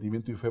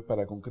arrepentimiento y fe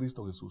para con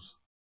Cristo Jesús.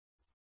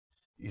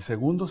 Y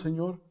segundo,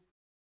 Señor,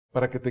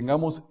 para que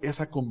tengamos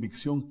esa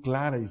convicción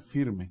clara y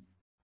firme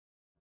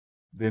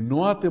de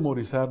no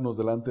atemorizarnos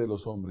delante de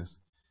los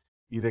hombres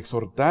y de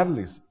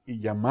exhortarles y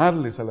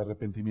llamarles al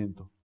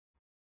arrepentimiento.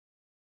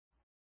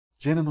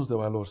 Llénanos de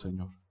valor,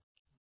 Señor.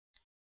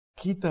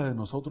 Quita de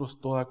nosotros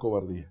toda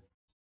cobardía.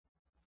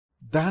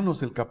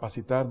 Danos el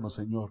capacitarnos,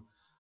 Señor,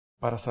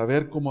 para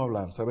saber cómo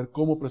hablar, saber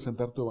cómo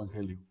presentar tu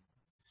evangelio.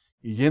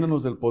 Y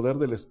llénanos del poder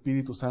del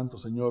Espíritu Santo,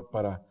 Señor,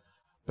 para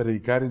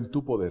predicar en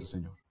tu poder,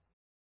 Señor.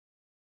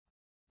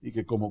 Y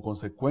que como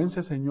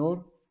consecuencia,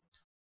 Señor,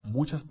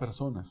 muchas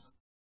personas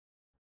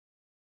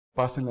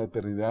pasen la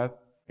eternidad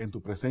en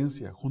tu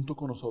presencia junto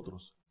con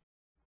nosotros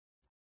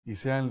y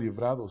sean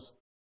librados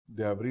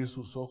de abrir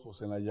sus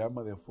ojos en la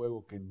llama de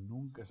fuego que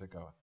nunca se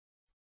acaba.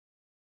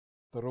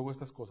 Te ruego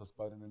estas cosas,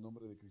 Padre, en el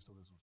nombre de Cristo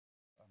Jesús.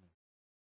 Amén.